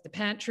 12 out of the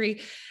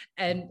pantry.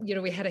 And, you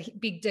know, we had a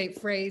big deep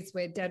freeze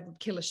where Dad would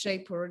kill a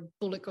sheep or a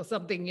bullock or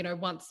something, you know,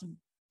 once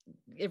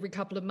every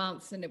couple of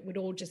months, and it would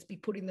all just be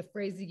put in the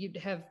freezer. You'd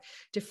have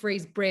to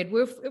freeze bread.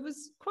 It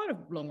was quite a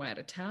long way out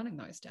of town in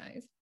those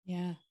days.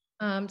 Yeah.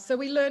 So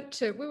we learnt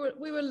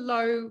we were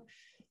low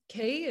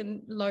key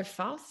and low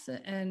fuss,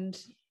 and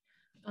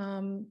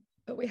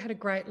but we had a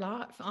great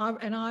life. I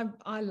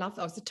loved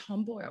it. I was a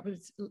tomboy. I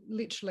was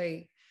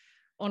literally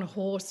on a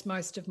horse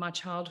most of my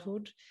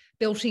childhood,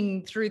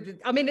 belting through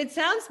it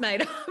sounds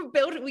made up.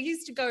 We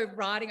used to go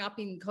riding up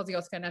in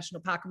Kosciuszko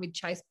National Park, and we'd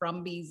chase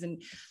brumbies,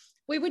 and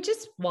we were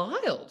just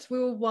wild. We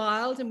were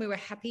wild, and we were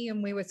happy,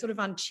 and we were sort of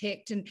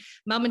unchecked. And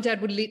Mum and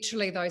Dad were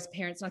literally those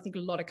parents. And I think a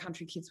lot of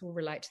country kids will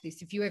relate to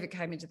this. If you ever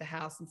came into the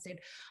house and said,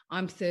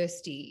 "I'm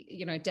thirsty,"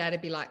 you know, Dad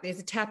would be like, "There's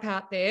a tap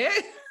out there."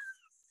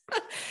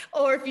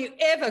 Or if you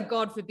ever,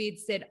 God forbid,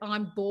 said,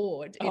 "I'm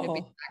bored," it'd be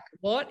like,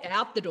 "What?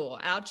 Out the door,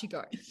 out you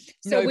go."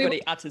 So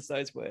nobody utters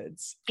those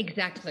words.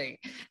 Exactly.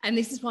 And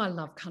this is why I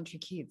love country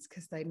kids,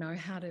 because they know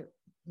how to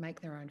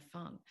make their own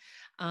fun.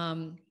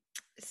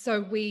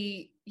 So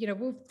we're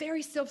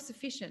very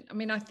self-sufficient. I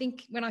mean, I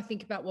think when I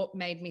think about what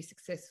made me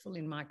successful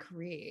in my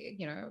career,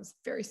 you know, I was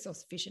very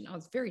self-sufficient. I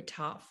was very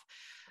tough.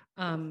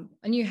 I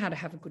knew how to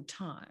have a good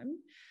time,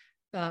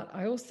 but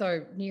I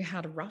also knew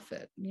how to rough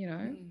it, you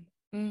know.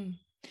 Mm.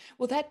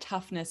 Well, that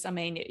toughness, I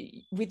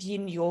mean,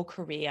 within your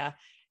career,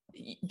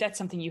 that's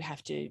something you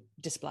have to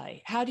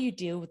display. How do you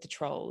deal with the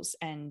trolls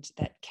and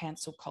that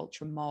cancel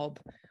culture mob,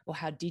 or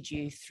how did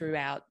you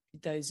throughout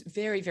those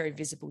very, very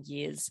visible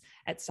years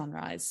at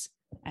Sunrise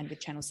and with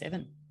Channel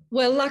 7?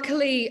 Well,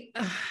 luckily,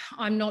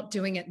 I'm not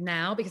doing it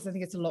now because I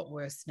think it's a lot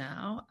worse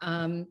now.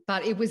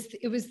 But it was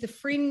the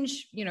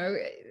fringe, a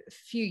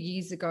few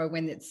years ago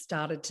when it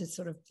started to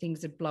sort of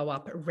things would blow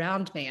up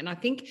around me. And I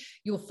think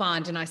you'll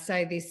find, and I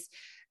say this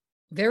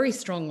very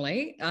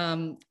strongly,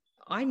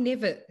 I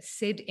never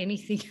said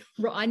anything.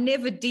 I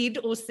never did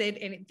or said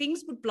anything.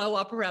 Things would blow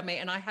up around me,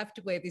 and I have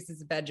to wear this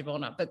as a badge of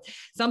honor. But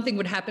something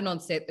would happen on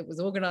set that was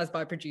organized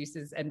by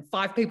producers, and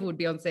 5 people would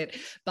be on set,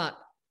 but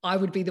I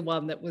would be the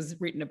one that was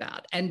written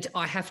about. And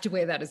I have to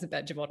wear that as a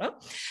badge of honor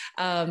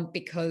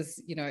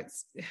because,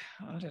 it's,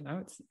 I don't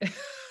know.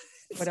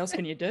 What else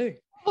can you do?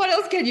 What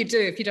else can you do?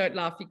 If you don't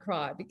laugh, you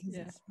cry,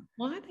 because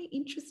why are they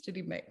interested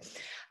in me?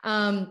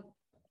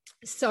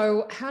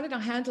 So how did I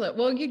handle it?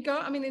 Well, you'd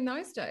go, in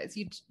those days,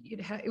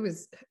 it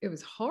was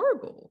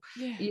horrible.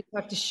 Yeah. You'd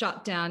have to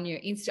shut down your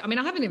Insta.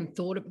 I haven't even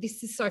thought of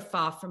this. Is so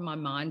far from my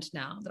mind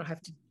now that I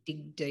have to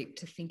dig deep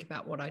to think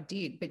about what I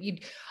did. But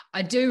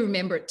I do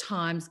remember at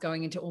times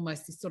going into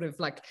almost this sort of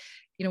like,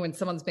 when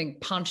someone's being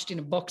punched in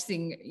a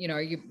boxing,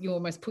 you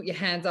almost put your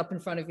hands up in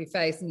front of your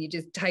face and you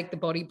just take the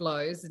body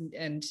blows,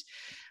 and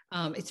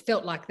it's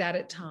felt like that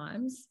at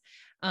times.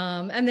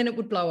 And then it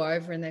would blow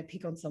over and they'd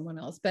pick on someone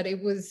else. But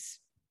it was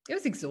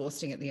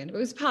exhausting at the end. It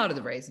was part of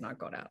the reason I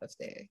got out of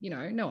there.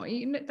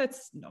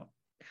 That's not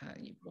how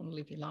you want to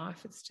live your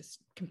life. It's just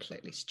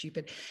completely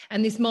stupid.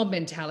 And this mob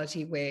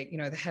mentality where,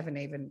 they haven't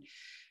even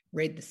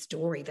read the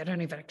story. They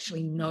don't even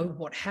actually know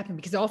what happened,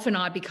 because often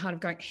I'd be kind of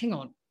going, hang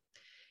on,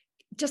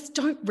 just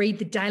don't read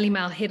the Daily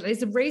Mail headlines.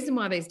 There's a reason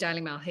why these Daily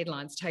Mail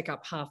headlines take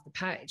up half the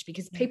page,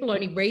 because people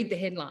only read the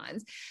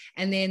headlines,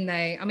 and then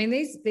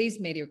these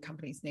media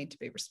companies need to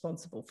be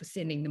responsible for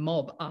sending the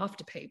mob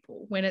after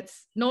people when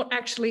it's not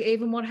actually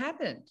even what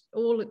happened,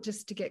 all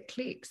just to get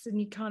clicks. And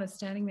you're kind of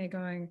standing there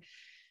going,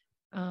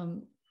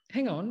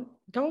 hang on,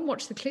 go and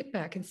watch the clip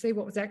back and see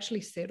what was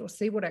actually said or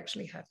see what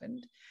actually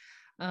happened.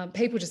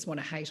 People just want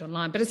to hate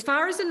online. But as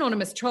far as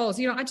anonymous trolls,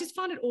 I just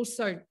find it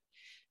also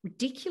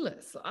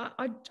ridiculous.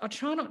 I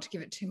try not to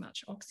give it too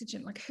much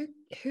oxygen. Like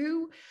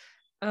who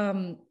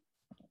don't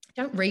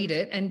read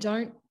it, and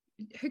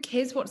who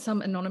cares what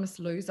some anonymous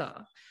loser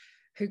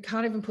who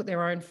can't even put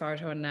their own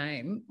photo and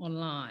name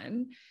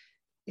online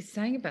is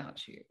saying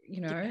about you.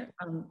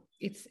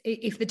 It's,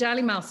 if the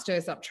Daily Mail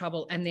stirs up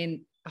trouble and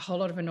then a whole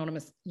lot of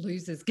anonymous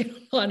losers get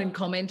online and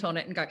comment on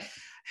it and go,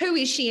 who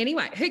is she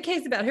anyway? Who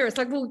cares about her? It's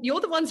like, well, you're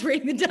the ones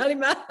reading the Daily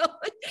Mail.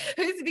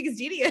 Who's the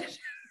biggest idiot?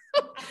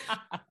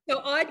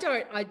 So I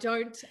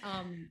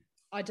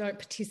don't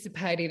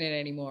participate in it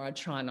anymore. I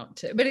try not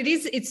to. But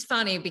it's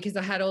funny because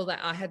I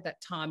had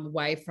that time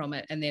away from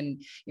it, and then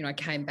I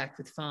came back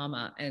with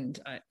Pharma, and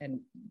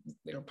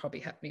it'll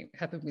probably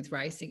happen with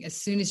racing. As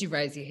soon as you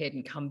raise your head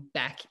and come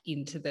back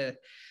onto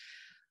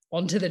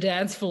the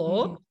dance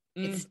floor,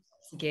 it's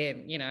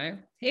again,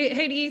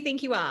 who do you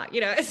think you are?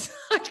 It's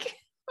like,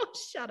 oh,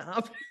 shut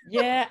up.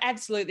 Yeah,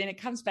 absolutely. And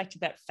it comes back to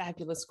that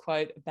fabulous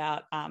quote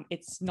about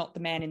it's not the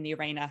man in the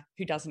arena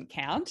who doesn't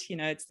count.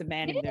 It's the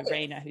man in the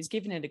arena who's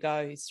giving it a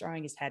go, who's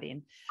throwing his hat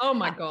in. Oh,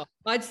 my God.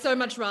 I'd so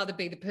much rather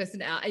be the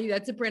person out.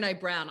 That's a Brené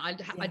Brown. I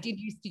did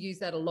used to use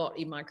that a lot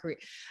in my career.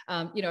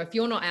 If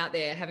you're not out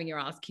there having your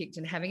ass kicked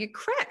and having a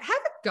crack, have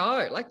a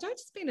go. Like, don't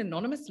just be an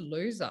anonymous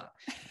loser.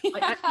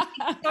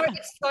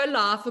 It's so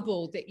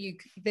laughable that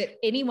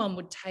anyone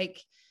would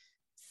take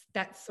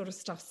that sort of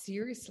stuff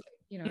seriously.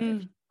 If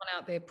you're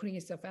out there putting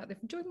yourself out there,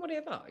 doing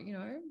whatever,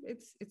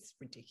 it's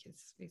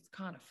ridiculous. It's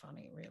kind of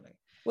funny, really.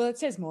 Well, it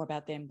says more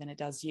about them than it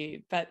does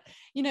you. But,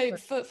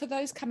 for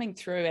those coming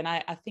through, and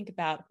I think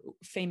about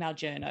female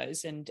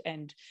journos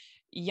and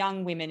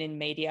young women in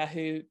media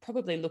who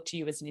probably look to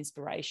you as an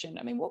inspiration.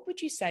 What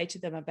would you say to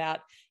them about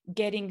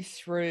getting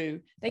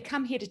through? They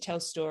come here to tell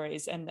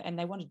stories and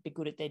they want to be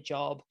good at their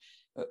job.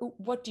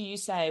 What do you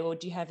say, or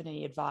do you have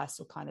any advice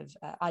or kind of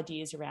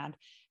ideas around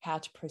how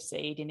to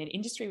proceed in an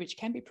industry which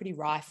can be pretty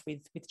rife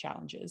with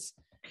challenges?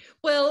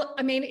 Well,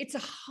 it's a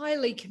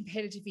highly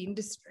competitive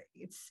industry.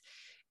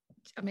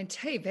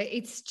 TV,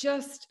 it's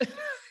just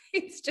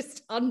it's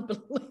just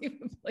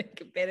unbelievably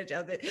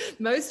competitive.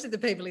 Most of the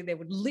people in there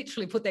would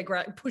literally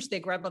push their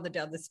grandmother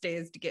down the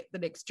stairs to get the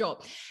next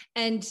job.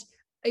 And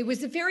it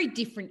was a very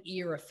different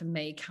era for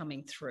me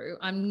coming through.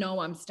 I know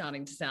I'm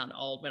starting to sound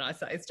old when I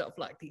say stuff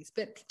like this,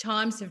 but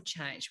times have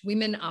changed.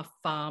 Women are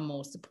far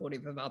more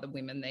supportive of other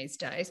women these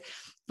days,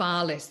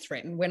 far less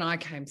threatened. When I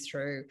came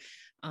through,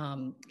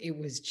 it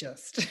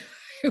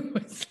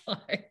was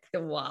like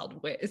the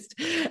Wild West.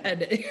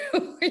 And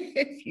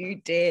if you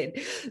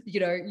did,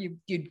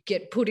 you'd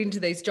get put into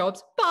these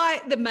jobs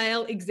by the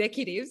male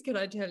executives, can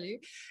I tell you?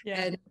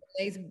 Yeah. And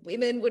these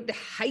women would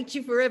hate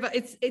you forever.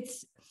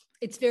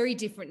 It's very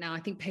different now. I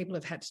think people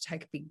have had to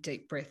take a big,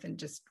 deep breath and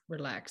just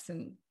relax.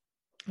 And,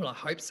 well, I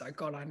hope so.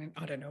 God,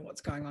 I don't know what's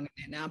going on in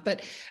there now,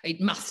 but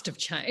it must have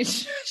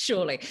changed,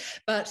 surely.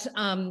 But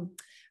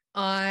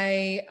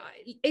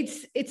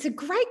it's a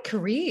great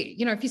career.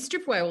 If you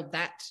strip away all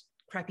that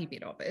crappy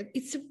bit of it,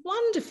 it's a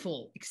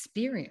wonderful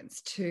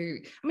experience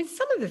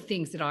some of the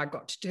things that I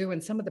got to do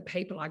and some of the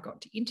people I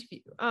got to interview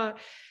are,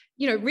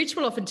 Rich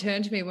will often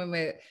turn to me when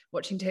we're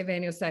watching TV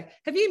and he'll say,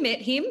 have you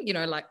met him?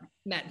 Like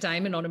Matt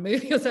Damon on a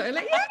movie or something.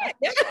 Like,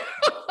 yeah.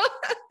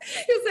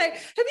 He'll say,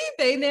 have you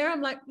been there?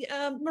 I'm like,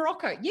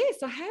 Morocco.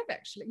 Yes, I have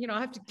actually. I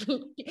have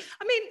to,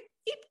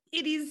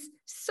 it is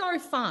so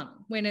fun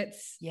when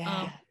it's,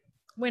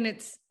 in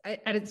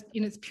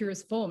its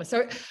purest form.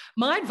 So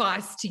my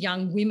advice to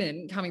young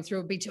women coming through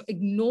would be to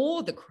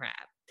ignore the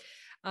crap.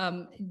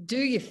 Do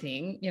your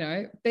thing,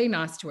 be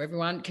nice to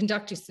everyone,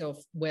 conduct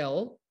yourself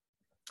well,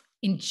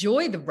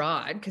 enjoy the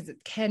ride because it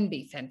can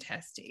be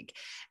fantastic,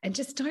 and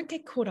just don't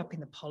get caught up in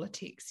the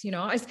politics.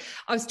 I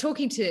was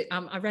talking to,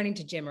 I ran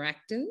into Gemma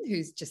Acton,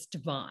 who's just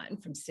divine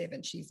from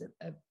Seven. She's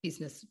a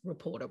business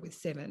reporter with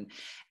Seven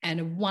and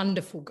a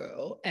wonderful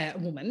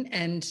woman.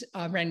 And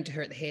I ran into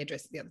her at the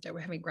hairdresser the other day.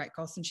 We're having a great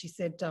gossip. And she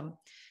said,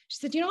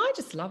 I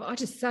just love it. I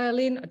just sail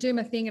in, I do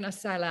my thing and I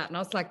sail out. And I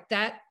was like,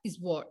 that is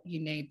what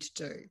you need to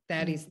do.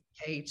 That is the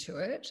key to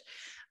it.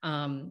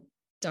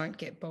 Don't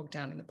get bogged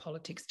down in the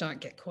politics. Don't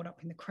get caught up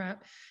in the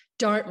crap.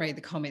 Don't read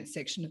the comments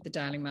section of the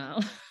Daily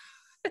Mail.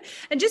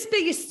 And just be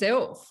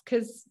yourself,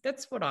 because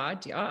that's what I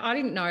do. I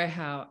didn't know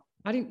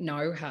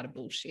how to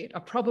bullshit. I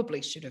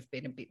probably should have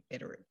been a bit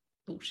better at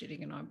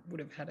bullshitting and I would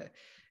have had an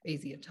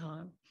easier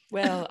time.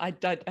 Well, I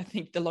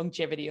think the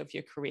longevity of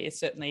your career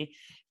certainly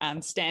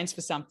stands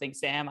for something,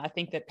 Sam. I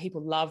think that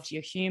people loved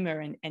your humour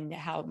and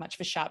how much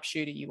of a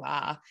sharpshooter you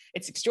are.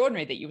 It's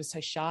extraordinary that you were so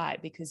shy,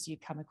 because you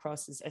come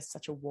across as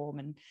such a warm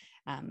and,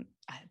 an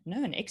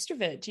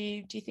extrovert. Do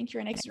you think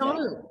you're an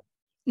extrovert?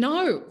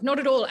 No, not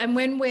at all. And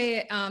when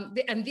we're,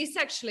 and this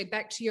actually,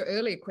 back to your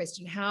earlier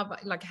question, how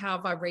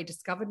have I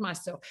rediscovered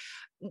myself?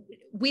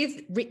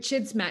 With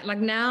Richard's, like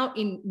now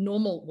in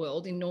normal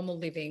world, in normal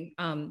living,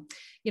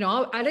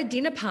 at a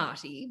dinner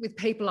party with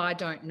people I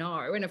don't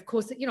know. And of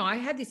course, I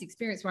had this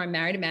experience where I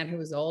married a man who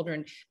was older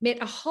and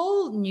met a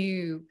whole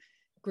new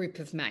group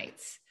of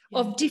mates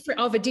of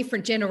a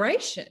different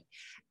generation.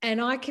 And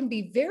I can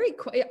be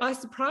I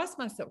surprised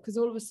myself, because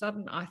all of a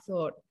sudden I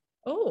thought,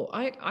 oh,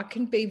 I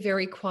can be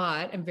very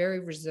quiet and very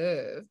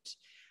reserved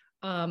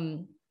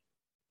in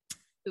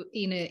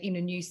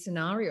a new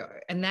scenario.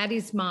 And that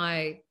is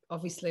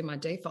obviously my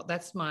default.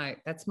 That's my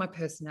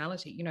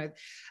personality.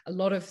 A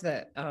lot of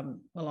the,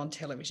 on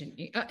television,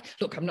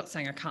 look, I'm not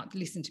saying I can't,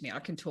 listen to me, I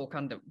can talk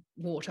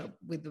underwater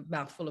with a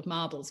mouthful of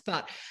marbles,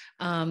 but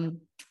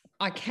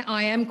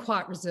I am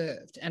quite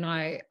reserved, and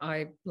I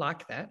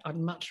like that. I'd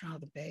much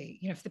rather be,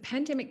 if the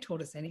pandemic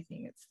taught us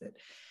anything, it's that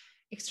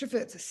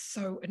extroverts are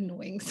so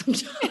annoying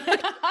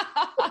sometimes.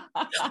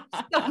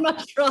 I'd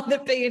much rather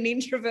be an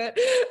introvert.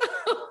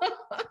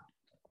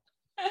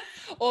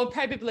 Or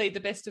probably the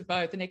best of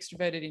both, an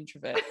extroverted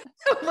introvert.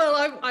 Well,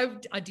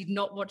 I did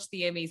not watch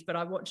the Emmys, but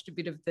I watched a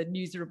bit of the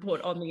news report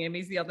on the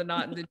Emmys the other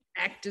night, and the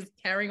actors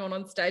carrying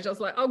on stage. I was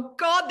like, oh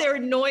God, they're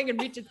annoying. And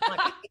Richard's like,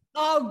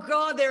 oh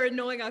God, they're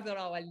annoying. I thought,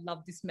 oh, I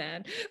love this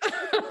man.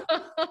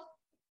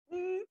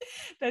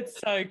 That's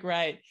so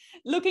great.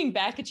 Looking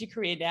back at your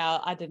career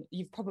now,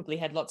 you've probably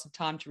had lots of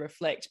time to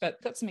reflect,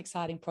 but got some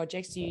exciting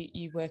projects.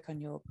 You work on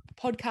your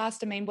podcast.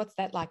 I mean, what's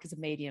that like as a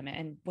medium,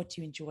 and what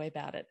do you enjoy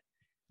about it?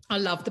 I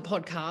love the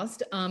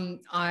podcast.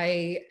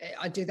 I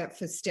do that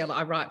for Stella.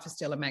 I write for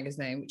Stella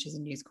Magazine, which is a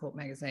News Corp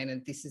magazine,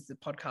 and this is the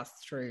podcast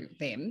through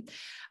them.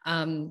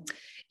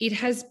 It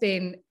has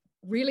been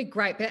really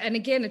great, and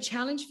again, a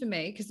challenge for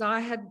me, because I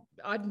had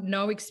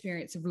no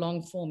experience of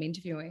long form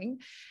interviewing,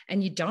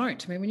 and you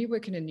don't. I mean, when you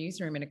work in a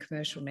newsroom in a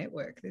commercial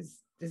network,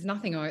 there's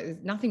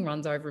nothing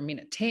runs over a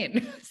minute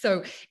 10.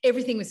 So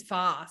everything was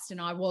fast,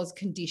 and I was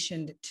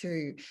conditioned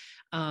to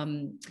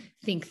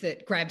think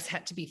that grabs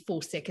had to be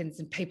 4 seconds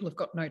and people have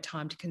got no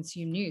time to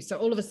consume news. So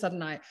all of a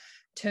sudden I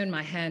turned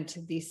my hand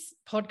to this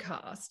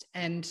podcast,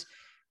 and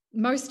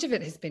most of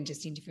it has been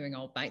just interviewing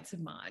old mates of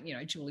mine,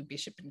 Julie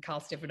Bishop and Carl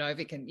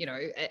Stefanovic, and,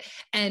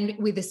 and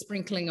with a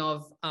sprinkling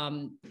of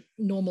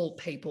normal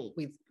people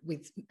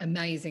with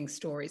amazing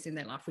stories in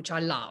their life, which I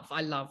love.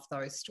 I love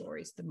those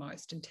stories the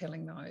most, and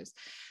telling those.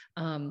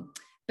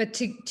 But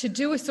to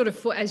do a sort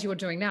of, as you're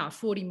doing now, a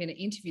 40-minute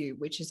interview,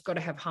 which has got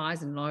to have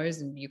highs and lows,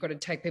 and you've got to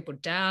take people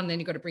down, then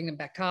you've got to bring them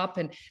back up.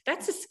 And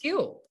that's a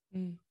skill.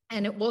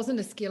 And it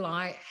wasn't a skill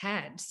I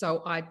had.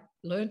 So I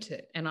learnt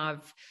it, and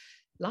I've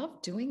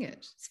love doing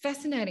it. It's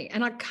fascinating.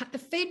 And the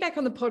feedback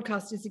on the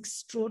podcast is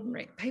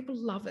extraordinary. People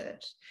love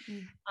it.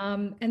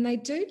 And they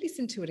do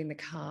listen to it in the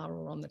car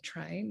or on the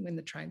train when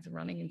the trains are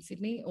running in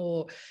Sydney,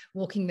 or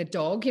walking the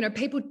dog.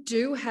 People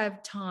do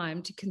have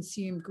time to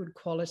consume good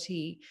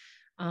quality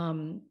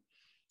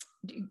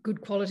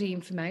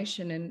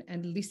information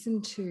and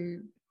listen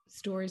to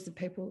stories that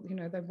people,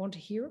 they want to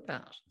hear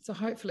about. So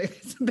hopefully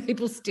there's some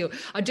people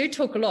I do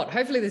talk a lot.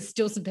 Hopefully there's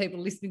still some people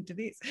listening to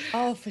this.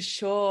 Oh, for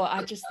sure.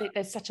 I just think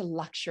there's such a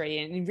luxury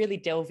in really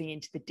delving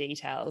into the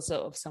details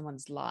of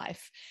someone's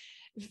life.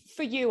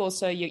 For you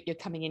also, you're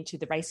coming into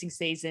the racing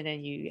season,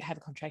 and you have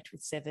a contract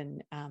with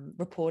Seven,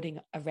 reporting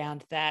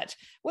around that.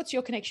 What's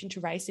your connection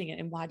to racing,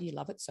 and why do you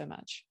love it so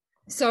much?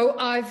 So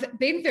I've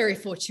been very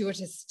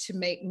fortuitous to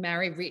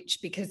marry Rich,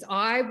 because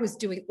I was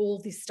doing all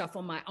this stuff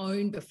on my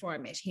own before I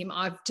met him.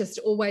 I've just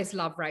always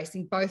loved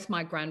racing. Both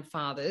my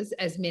grandfathers,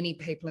 as many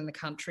people in the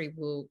country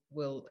will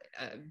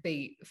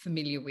be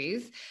familiar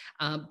with,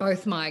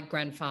 both my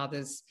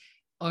grandfathers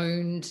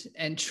owned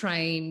and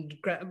trained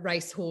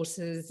race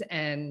horses,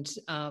 and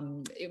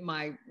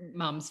my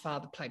mum's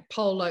father played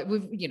polo.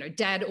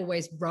 Dad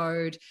always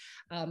rode.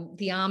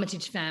 The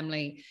Armitage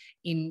family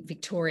in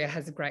Victoria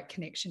has a great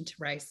connection to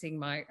racing.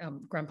 My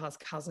grandpa's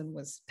cousin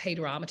was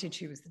Peter Armitage,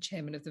 who was the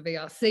chairman of the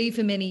VRC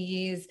for many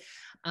years.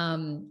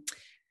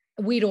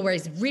 We'd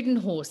always ridden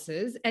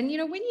horses. And,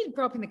 when you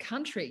grow up in the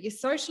country, your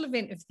social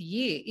event of the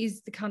year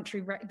is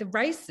the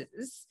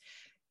races.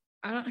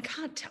 I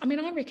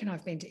reckon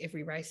I've been to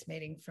every race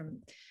meeting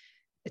from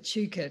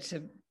Echuca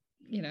to,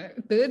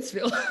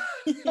 Birdsville.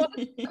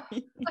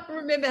 I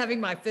remember having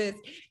my first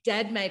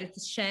dad made us a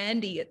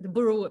shandy at the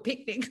Burrawa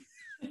picnic.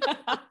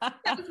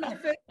 That was my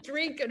first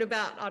drink at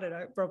about, I don't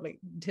know, probably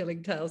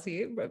telling tales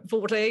here,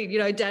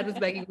 14. Dad was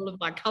making all of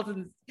my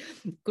cousins.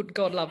 Good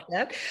God, love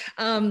that.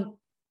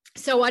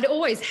 So I'd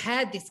always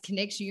had this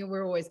connection. We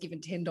were always given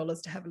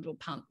 $10 to have a little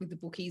punt with the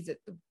bookies at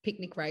the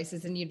picnic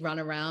races, and you'd run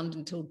around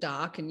until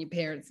dark, and your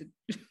parents would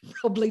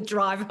probably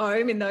drive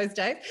home in those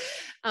days.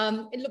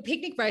 Look,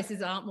 picnic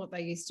races aren't what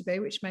they used to be,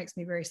 which makes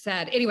me very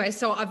sad. Anyway,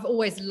 so I've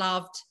always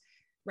loved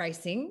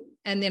racing.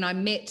 And then I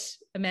met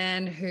a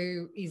man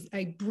who is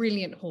a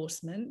brilliant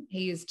horseman.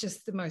 He is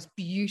just the most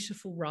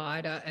beautiful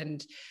rider,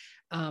 and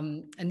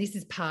this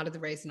is part of the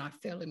reason I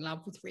fell in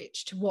love with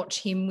Rich, to watch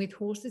him with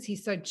horses.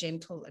 He's so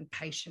gentle and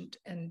patient,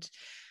 and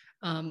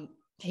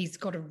he's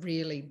got a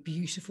really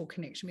beautiful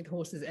connection with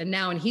horses. And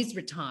now in his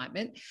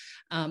retirement,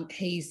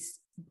 he's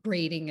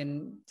breeding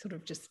and sort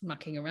of just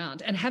mucking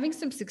around and having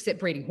some success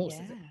breeding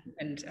horses,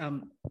 and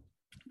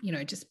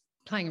just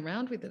playing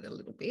around with it a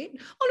little bit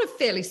on a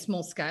fairly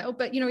small scale.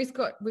 But we've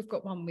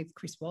got one with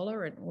Chris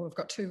Waller, we've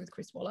got two with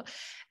Chris Waller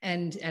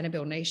and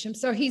Annabelle Neesham.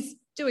 So he's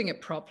doing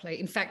it properly.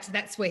 In fact,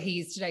 that's where he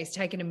is today. He's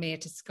taken a mare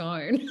to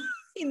Scone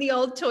in the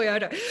old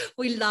Toyota.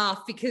 We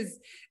laugh because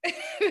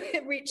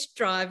Rich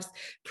drives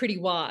Pretty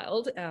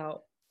Wild,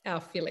 our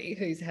filly,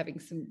 who's having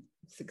some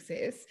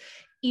success,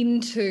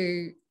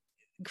 into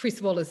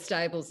Chris Waller's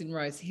stables in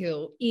Rose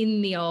Hill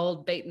in the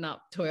old beaten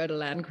up Toyota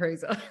Land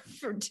Cruiser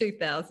from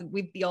 2000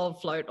 with the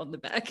old float on the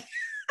back.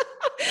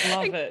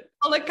 Love it.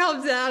 Waller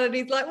comes out and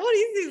he's like, what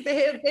is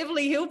this? The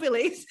Beverly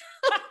Hillbillies.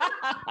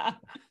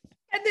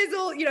 And there's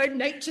all,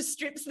 nature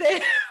strips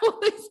there, all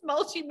these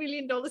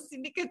multi-million-dollar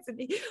syndicates,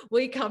 and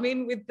we come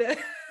in with the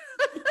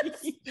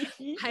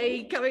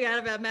hay coming out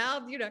of our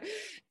mouths,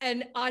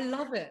 and I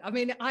love it. I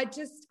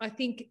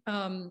think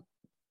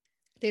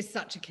there's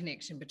such a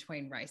connection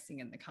between racing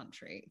and the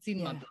country. It's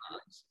in my blood.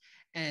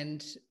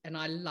 And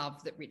I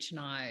love that Rich and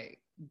I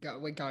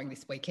we're going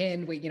this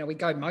weekend. We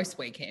go most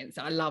weekends.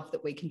 I love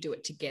that we can do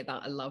it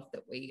together. I love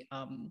that we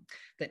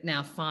that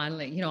now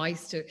finally, I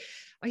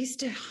used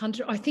to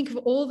hunt. I think of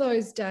all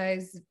those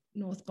days,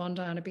 North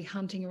Bondi, and I'd be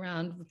hunting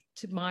around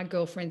to my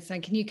girlfriend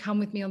saying, can you come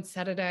with me on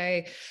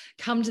Saturday?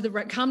 Come to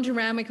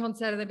Randwick on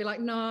Saturday. They'd be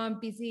like, no, I'm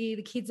busy.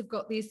 The kids have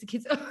got this.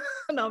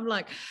 And I'm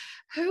like,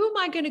 who am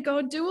I going to go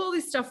and do all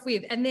this stuff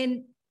with? And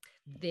then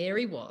there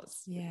he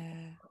was.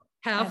 Yeah.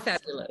 How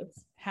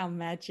fabulous. How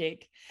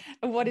magic.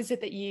 And what is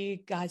it that you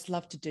guys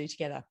love to do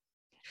together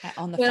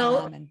on the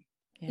farm?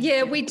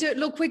 Yeah, we do.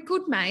 Look, we're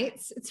good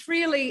mates.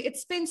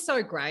 It's been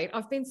so great.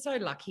 I've been so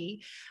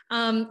lucky.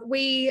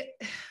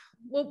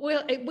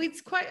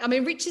 It's quite,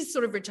 Rich is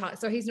sort of retired,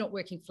 so he's not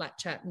working flat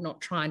chat,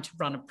 not trying to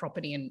run a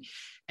property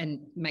and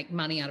make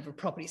money out of a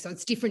property. So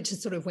it's different to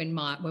sort of when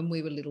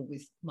we were little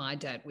with my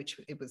dad, which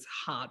it was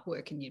hard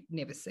work and you'd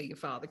never see your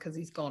father because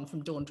he's gone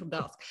from dawn till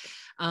dusk.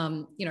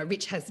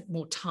 Rich has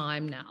more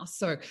time now.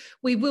 So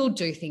we will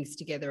do things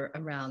together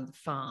around the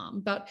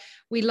farm, but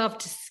we love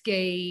to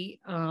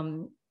ski.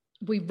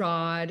 We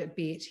ride a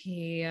bit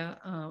here,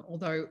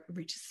 although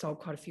Rich has sold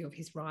quite a few of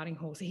his riding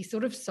horses. He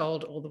sort of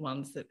sold all the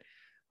ones that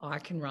I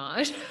can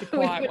ride. The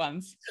quiet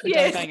ones, the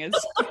bangers.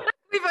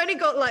 We've only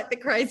got like the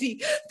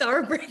crazy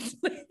thoroughbreds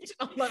left.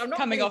 I'm not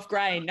coming off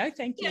grain. No,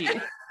 thank you.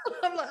 Yeah.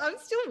 I'm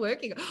still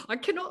working. I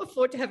cannot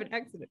afford to have an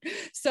accident.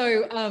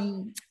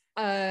 So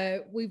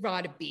we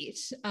ride a bit.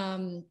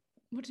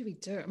 What do we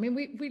do?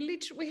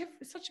 We have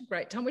such a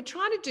great time. We're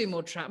trying to do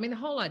more travel. The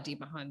whole idea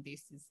behind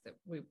this is that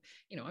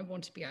I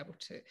want to be able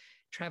to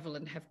travel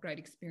and have great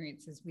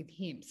experiences with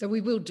him. So we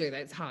will do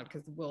that. It's hard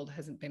because the world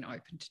hasn't been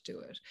open to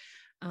do it.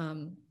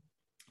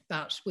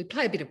 But we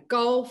play a bit of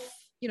golf.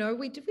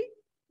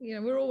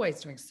 We're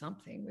always doing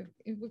something.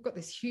 We've got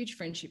this huge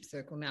friendship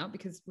circle now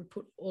because we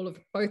put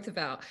both of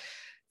our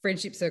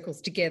friendship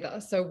circles together.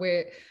 So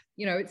we're,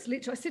 it's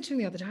literally, I said to him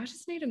the other day, I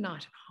just need a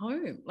night at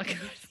home. Like,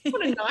 I just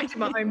want a night in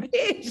my own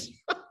bed.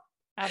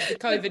 After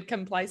COVID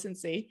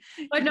complacency.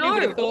 I know. Who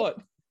would have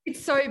thought?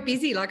 It's so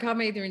busy. Like,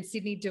 I'm either in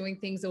Sydney doing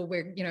things, or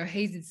we're,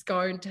 he's in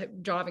Scone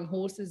driving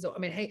horses. Or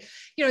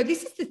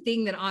this is the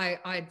thing that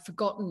I'd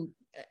forgotten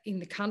in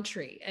the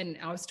country. And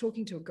I was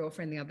talking to a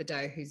girlfriend the other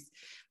day who's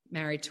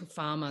married to a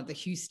farmer, the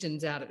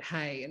Houstons out at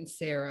Hay, and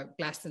Sarah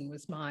Glasson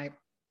was my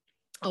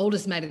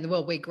oldest mate in the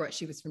world.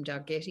 She was from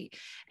Dalgety,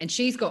 and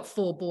she's got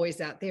 4 boys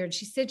out there. And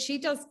she said she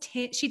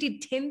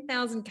did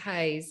 10,000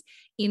 Ks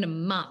in a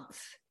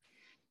month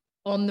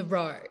on the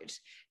road.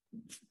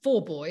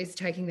 4 boys,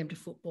 taking them to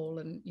football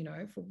and, you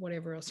know, for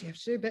whatever else you have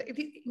to do. But,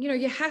 you know,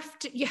 you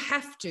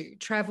have to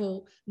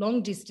travel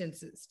long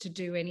distances to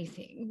do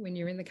anything when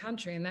you're in the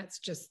country. And that's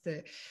just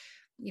the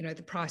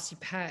price you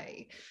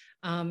pay.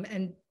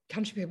 And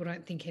country people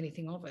don't think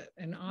anything of it.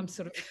 And I'm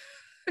sort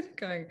of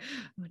going,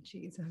 oh,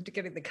 geez, I have to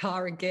get in the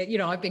car again. You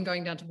know, I've been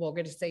going down to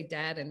Wagga to see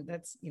Dad, and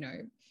that's, you know,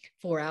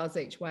 4 hours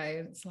each way.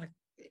 And it's like,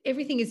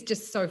 everything is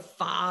just so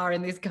far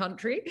in this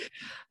country.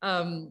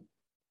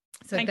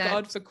 So thank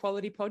God for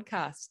quality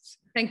podcasts.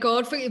 Thank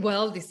God for,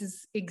 well, this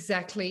is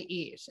exactly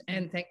it.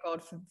 And thank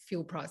God for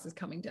fuel prices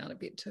coming down a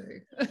bit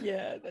too.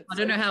 Yeah. I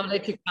don't know how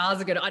electric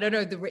cars are going to, I don't know.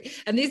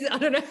 I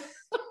don't know,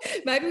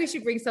 maybe we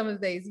should bring some of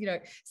these, you know,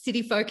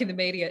 city folk in the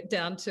media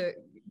down to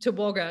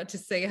Wagga to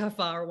see how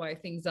far away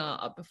things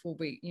are before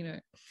we, you know,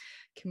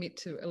 commit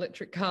to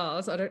electric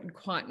cars. I don't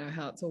quite know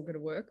how it's all going to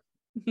work.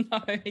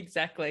 No,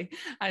 exactly.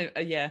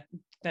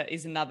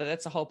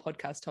 That's a whole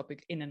podcast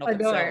topic in and of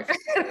itself.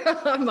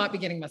 I might be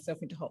getting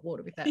myself into hot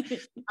water with that.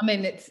 I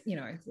mean, it's, you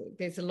know,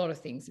 there's a lot of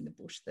things in the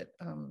bush that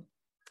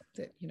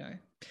you know,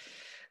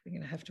 we're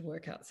going to have to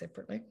work out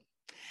separately.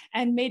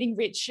 And meeting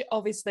Rich,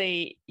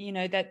 obviously, you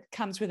know, that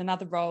comes with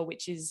another role,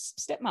 which is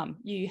stepmom.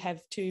 You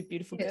have 2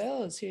 beautiful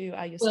girls who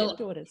are your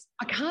stepdaughters.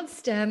 I can't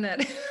stand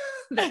that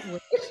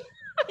word.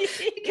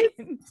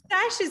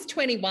 Stash is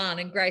 21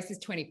 and Grace is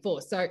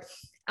 24. So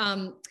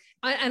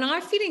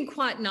I fit in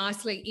quite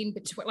nicely in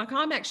between. Like,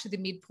 I'm actually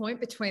the midpoint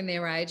between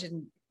their age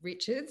and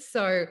Richard's.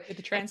 So with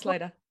the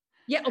translator.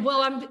 Yeah,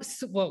 well,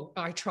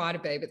 I try to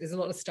be, but there's a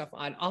lot of stuff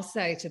I'll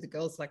say to the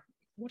girls, like,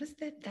 what does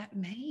that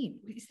mean?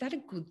 Is that a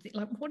good thing?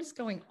 Like, what is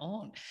going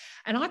on?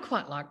 And I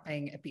quite like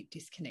being a bit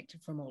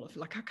disconnected from all of it.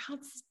 Like, I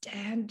can't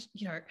stand,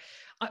 you know,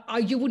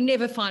 you will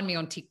never find me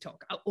on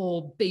TikTok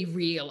or Be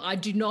Real. I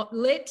do not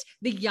let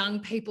the young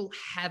people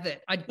have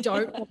it. I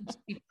don't want to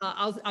be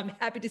I'm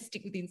happy to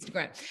stick with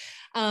Instagram.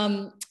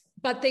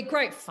 But they're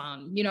great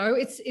fun. You know,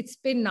 it's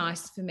been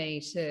nice for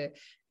me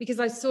because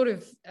I sort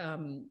of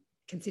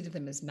consider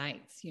them as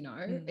mates, you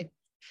know.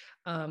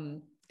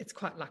 It's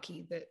quite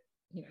lucky that,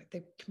 you know,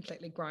 they're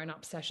completely grown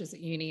up. Sasha's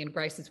at uni and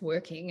Grace is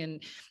working,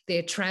 and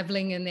they're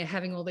traveling and they're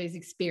having all these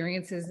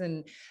experiences,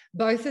 and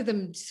both of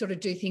them sort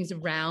of do things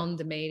around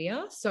the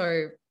media.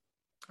 So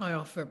I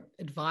offer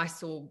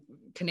advice or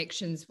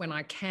connections when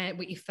I can,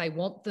 if they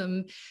want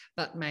them,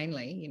 but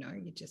mainly, you know,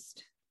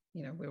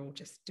 we're all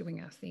just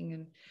doing our thing,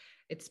 and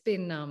it's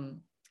been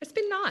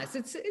nice.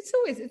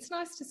 It's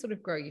nice to sort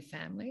of grow your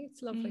family.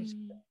 It's lovely to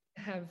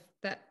have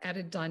that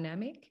added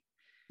dynamic.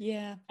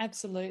 Yeah,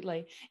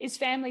 absolutely. Is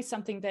family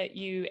something that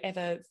you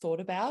ever thought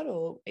about,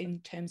 or in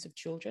terms of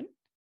children?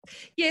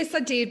 Yes,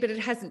 I did, but it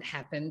hasn't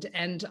happened.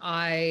 And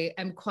I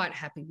am quite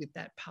happy with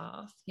that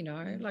path, you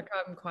know, like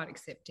I'm quite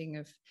accepting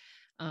of,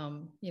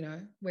 you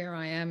know, where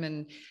I am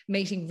and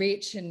meeting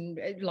Rich, and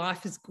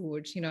life is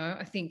good. You know,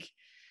 I think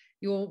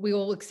we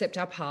all accept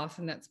our path,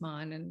 and that's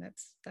mine, and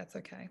that's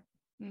okay.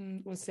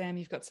 Well, Sam,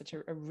 you've got such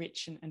a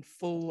rich and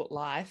full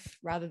life.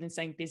 Rather than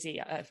saying busy,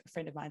 a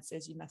friend of mine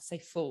says you must say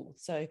full.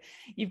 So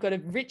you've got a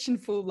rich and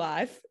full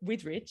life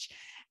with Rich,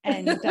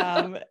 and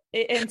some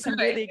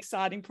really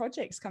exciting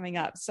projects coming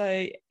up.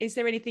 So is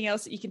there anything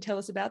else that you can tell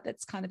us about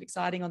that's kind of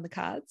exciting on the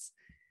cards?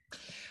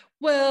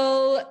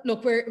 Well,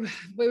 look,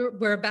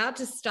 we're about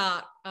to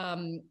start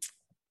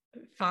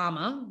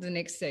Farmer the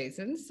next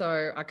season,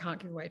 so I can't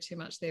give away too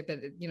much there, but,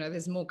 you know,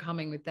 there's more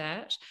coming with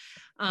that.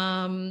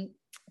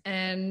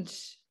 And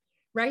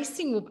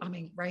racing will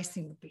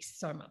be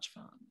so much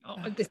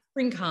fun. The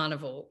spring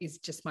carnival is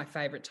just my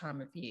favorite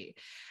time of year.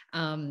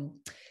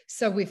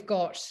 So we've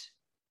got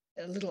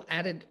a little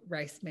added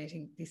race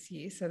meeting this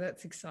year, so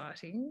that's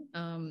exciting.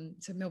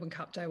 So Melbourne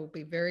Cup Day will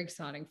be very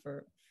exciting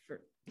for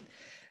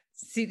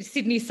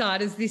Sydney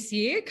siders this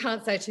year.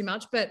 Can't say too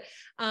much, but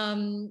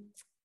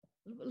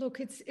look,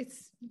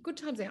 it's good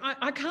times there.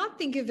 I can't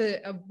think of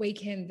a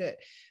weekend that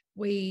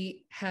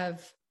we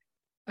have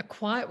a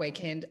quiet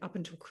weekend up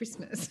until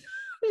Christmas,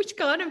 which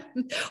kind of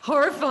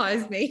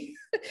horrifies me,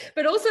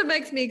 but also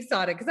makes me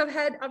excited because I've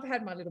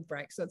had my little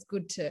break, so it's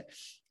good to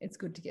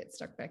get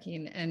stuck back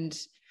in. And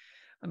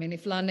I mean,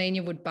 if La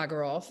Nina would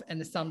bugger off and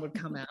the sun would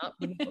come out,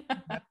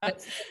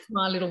 that's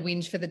my little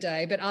whinge for the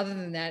day. But other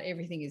than that,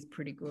 everything is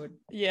pretty good.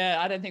 Yeah,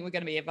 I don't think we're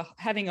going to be ever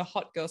having a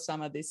hot girl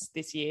summer this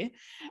year.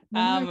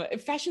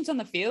 Fashion's on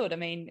the field. I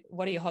mean,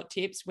 what are your hot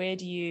tips? Where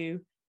do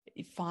you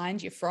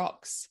find your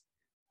frocks?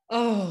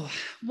 Oh,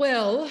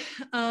 well,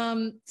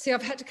 see,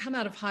 I've had to come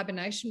out of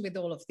hibernation with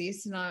all of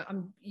this, and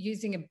I'm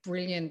using a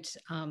brilliant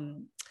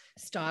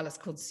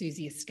stylist called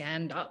Susie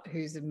Iskander,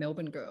 who's a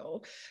Melbourne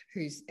girl,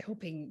 who's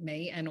helping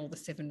me and all the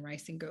 7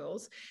 racing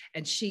girls.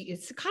 And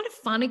it's kind of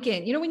fun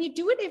again. You know, when you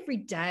do it every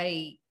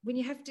day, when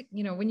you have to,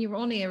 you know, when you're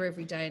on air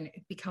every day and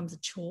it becomes a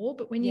chore,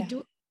 but when you do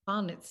it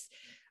fun,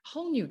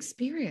 whole new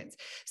experience.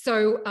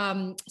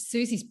 So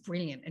Susie's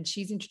brilliant, and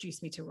she's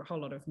introduced me to a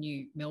whole lot of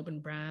new Melbourne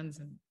brands,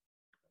 and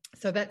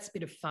so that's a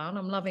bit of fun.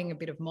 I'm loving a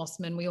bit of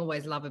Mossman. We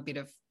always love a bit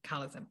of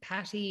Colours and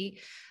Patty,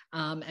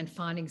 and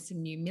finding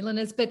some new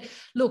milliners. But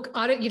look,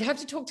 you'd have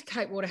to talk to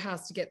Kate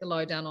Waterhouse to get the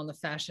lowdown on the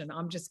fashion.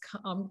 I'm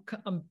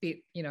a bit,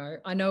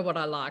 I know what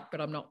I like,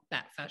 but I'm not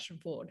that fashion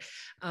forward.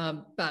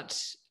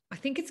 But I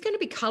think it's going to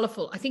be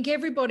colourful. I think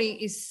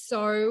everybody is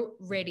so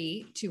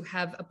ready to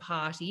have a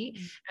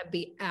party and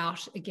be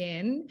out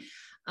again,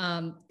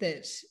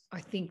 that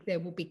I think there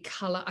will be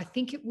colour. I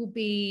think it will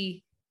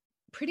be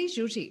pretty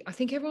zhuzhy. I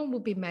think everyone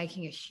will be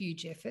making a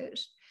huge effort,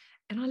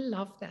 and I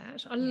love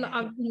that.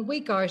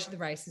 We go to the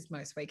races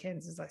most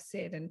weekends, as I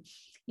said, and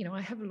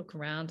I have a look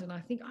around, and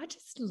I think I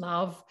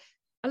love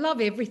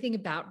everything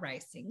about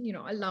racing.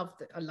 I love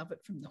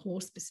it from the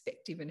horse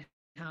perspective and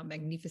how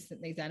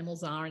magnificent these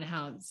animals are and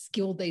how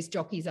skilled these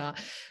jockeys are.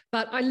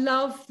 But I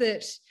love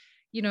that,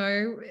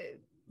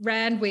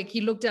 Randwick,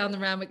 you look down the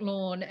Randwick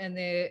lawn and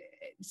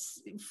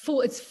it's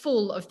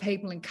full of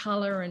people in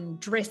colour and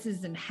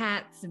dresses and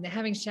hats, and they're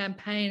having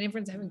champagne,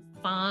 everyone's having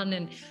fun,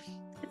 and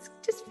it's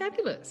just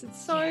fabulous.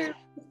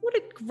 What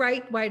a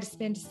great way to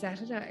spend a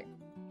Saturday.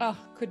 Oh,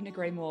 couldn't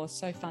agree more.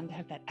 So fun to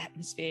have that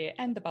atmosphere,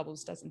 and the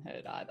bubbles doesn't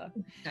hurt either.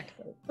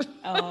 Exactly.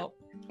 Oh,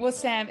 well,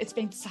 Sam, it's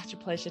been such a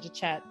pleasure to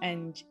chat,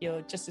 and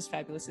you're just as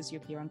fabulous as you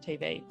appear on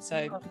TV.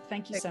 So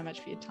thank you so much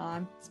for your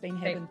time. It's been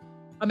heaven.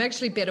 I'm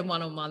actually better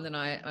one-on-one than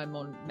I'm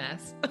on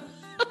mass.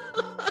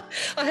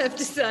 I have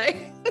to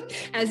say,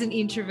 as an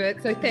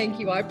introvert. So thank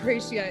you. I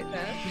appreciate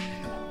that.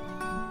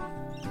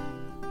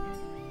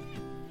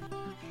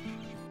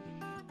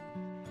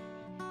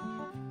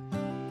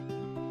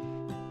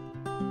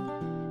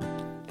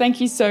 Thank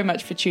you so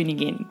much for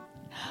tuning in.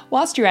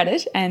 Whilst you're at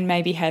it, and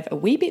maybe have a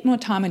wee bit more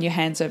time on your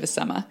hands over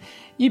summer,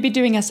 you'd be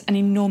doing us an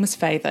enormous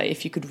favour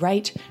if you could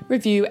rate,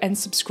 review and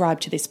subscribe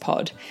to this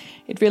pod.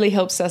 It really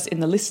helps us in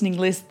the listening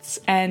lists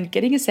and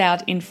getting us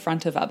out in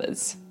front of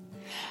others.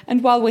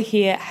 And while we're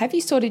here, have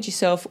you sorted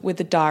yourself with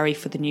a diary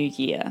for the new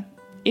year?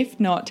 If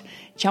not,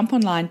 jump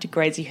online to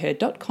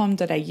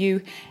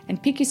graziher.com.au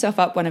and pick yourself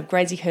up one of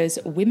Graziher's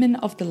Women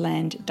of the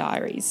Land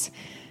diaries.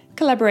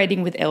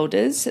 Collaborating with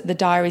elders, the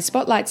diary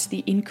spotlights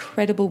the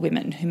incredible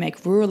women who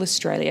make rural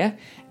Australia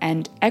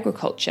and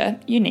agriculture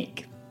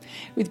unique.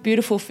 With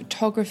beautiful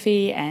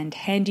photography and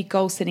handy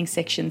goal-setting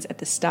sections at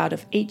the start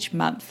of each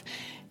month,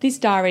 this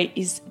diary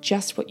is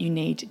just what you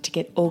need to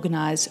get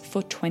organised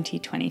for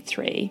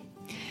 2023.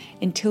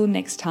 Until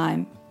next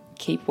time,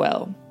 keep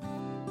well.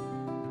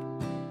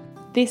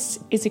 This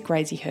is a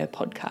Graziher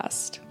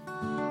podcast.